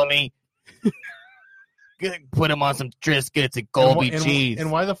sausage for me. Put them on some Triscuits and Colby cheese.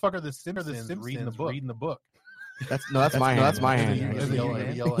 And why the fuck are the Simpsons reading the book? That's my hand. That's my hand. Is it yellow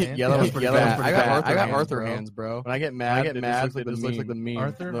hand? Yellow, That's pretty yellow. bad. I got Pretty Arthur bad, hands, bro. bro. When I get mad, it just looks like the meme.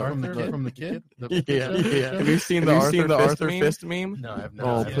 Arthur from the kid. Yeah. Have you seen the Arthur Fist meme? No, I've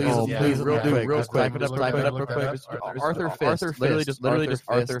Oh, not. please, real quick. Type it up real quick. Arthur Fist. Literally just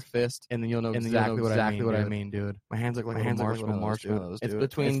Arthur Fist, and then you'll know exactly what I mean, dude. My hands look like little marshmallows, dude.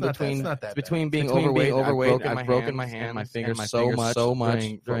 It's between being overweight. I've broken my hand, my fingers so much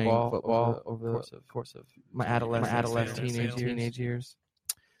during football over the course of my adolescent teenage years.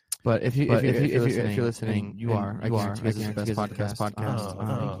 But if you're listening, you are because it's the best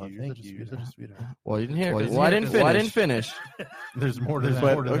podcast. Thank you. You're such a sweetheart. Well, you didn't hear. Well, I didn't finish. There's more to that.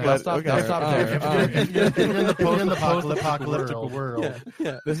 Okay, stop there. If you're in the post-apocalyptic world.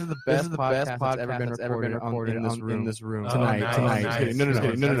 Yeah. This is the best podcast that's ever been recorded in this room tonight.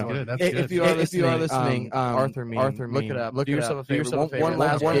 No. If you are listening, Arthur meme, look it up. Do yourself a favor. One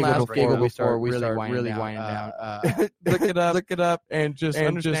last giggle before we start really winding down. Look it up, and just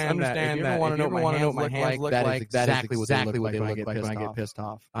understand that. If you don't want to know what my hands look like, that is exactly what they look like when I get pissed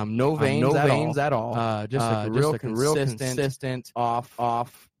off. No veins at all. Just a real consistent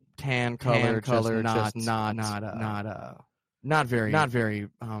off tan color, just not very menacing.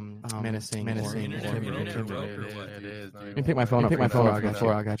 It is. Let me pick my phone up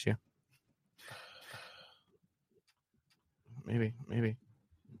before I got you. Maybe.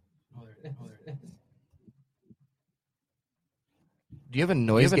 Do you have a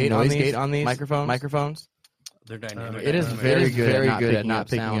noise gate on these microphones? They're dynamic. It is very good at not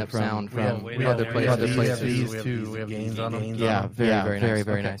picking up sound from other places. We have these two. We have gains on them. Yeah, very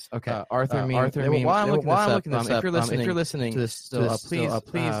nice. Okay, Arthur meme. While I'm looking this up, if you're listening to this, please go to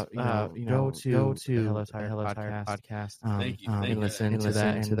HellaTiredpodcast. Thank you. And listen to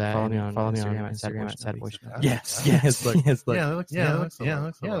that. Follow me on Instagram at Sad Voice. Yes. Look. Yeah, looks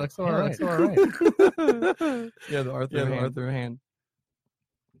all right. Yeah, the Arthur hand.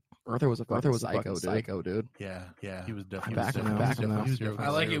 Arthur was a psycho, dude. Yeah. He was definitely back him. I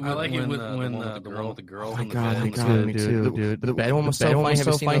like it when the one with the girl. Oh my god, me too, dude. The bed one was so funny. Have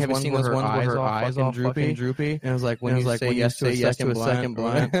you seen those ones where her eyes all fucking droopy? And it was like when you say yes to a second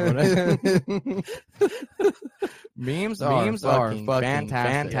blunt. Memes are fucking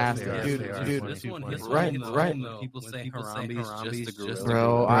fantastic, dude. This one, right. People say Harambe's just a gorilla.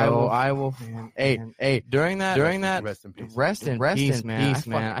 Bro, I will. Hey, during that, rest in peace,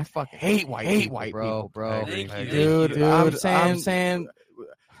 man. I fucking hate white people, bro. Dude, I'm saying.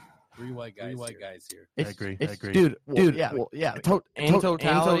 Three white guys here. I agree. Dude. Yeah. In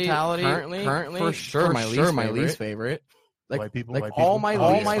totality, currently, for sure, my least favorite. White people. All my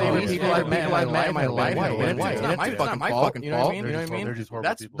favorite people I've met in my life. It's not my fucking fault. You know what I mean?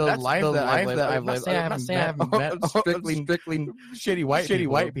 That's the life that I've lived. I haven't met strictly shitty white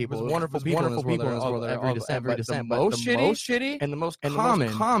people. There's wonderful people in this world that are every descent. The most shitty and the most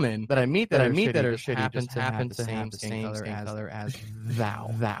common that I meet that are shitty happen to have the same color as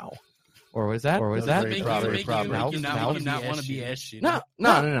thou. Or was that? Make you not want to be as shitty. No.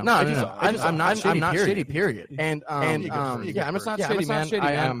 I'm not shitty. Period. And I'm just not shitty, man.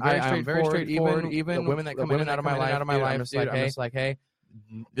 I'm very straightforward. Even the women that come in and out of my life, I'm just like, hey,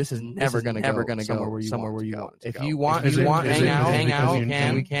 this is never gonna go somewhere where you want. If you want, hang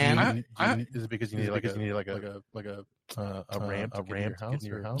out, we can. Is it because you need like a ramp to get in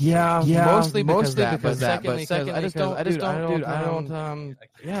your house? Yeah, mostly because that. But secondly, I just don't. I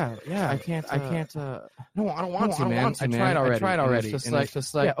can't. No, I don't want to, man. I tried already. It's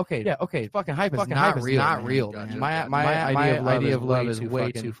just like, okay. Fucking hype is not real. Man. My idea of love is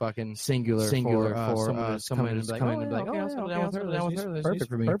way too fucking singular for someone to come in and be like, oh, down with her.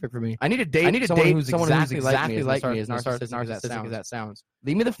 Perfect for me. I need to date someone who's exactly like me, as narcissistic as that sounds.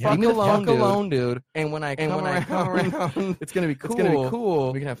 Leave me the fuck alone, dude. And when I come around, it's gonna be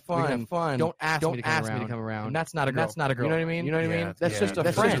cool. We can have fun. Don't ask me to come around. And that's not a girl. You know what I mean? That's just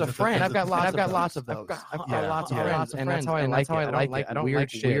a friend. And I've got lots of those. I've got lots of friends, and that's how I like it. I don't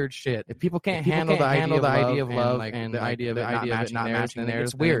like weird shit. If people can't handle the idea of love and the idea of it not matching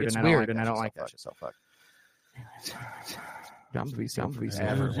theirs, it's weird. And I don't like that shit. So fuck. I'm gonna be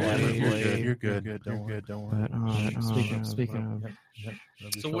sad. You're good. Don't worry. Speaking of.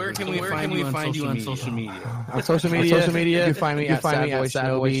 So where can we find you on social media? On social media, you find me at Sadboy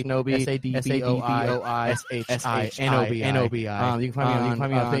Shinobi, SADBOISHINOBI. You can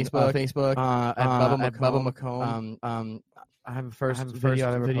find me on Facebook, at Bubba McComb. I have a first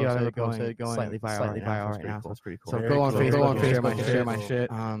video that going slightly viral right now, so it's pretty cool. So go on Facebook, share my shit.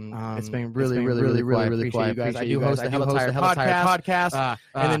 It's been really cool. You guys, I do host the HellaTiredpodcast,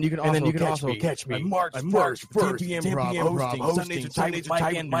 and then you can also catch me March 1st, Tempe Improv hosting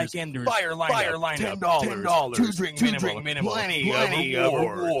Mike Enders, Fire Lineup, $2 drink minimum, plenty of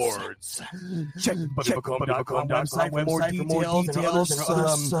awards. Check BubbaMcComb.com for more details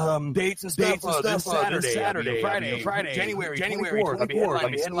and dates and stuff this Saturday, Friday, January 24th. I'll be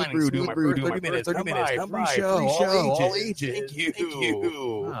headlining doing my first 30 minutes. Come by, free show, all ages. Thank you.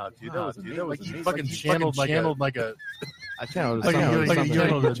 Oh, dude, that was you fucking channeled like a. I channeled a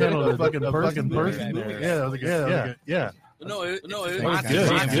fucking person there. Yeah, that was good. Yeah. No, it That was Monster good.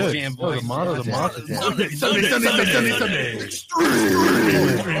 Jam, Good. Jam Oh, the voice. Monster Jam. Sunday.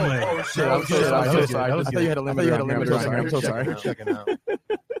 Oh shit! I'm so sorry. I thought you had a limit. I'm so sorry. Checking out.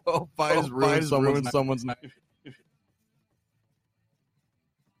 Oh, Fives ruined someone's night.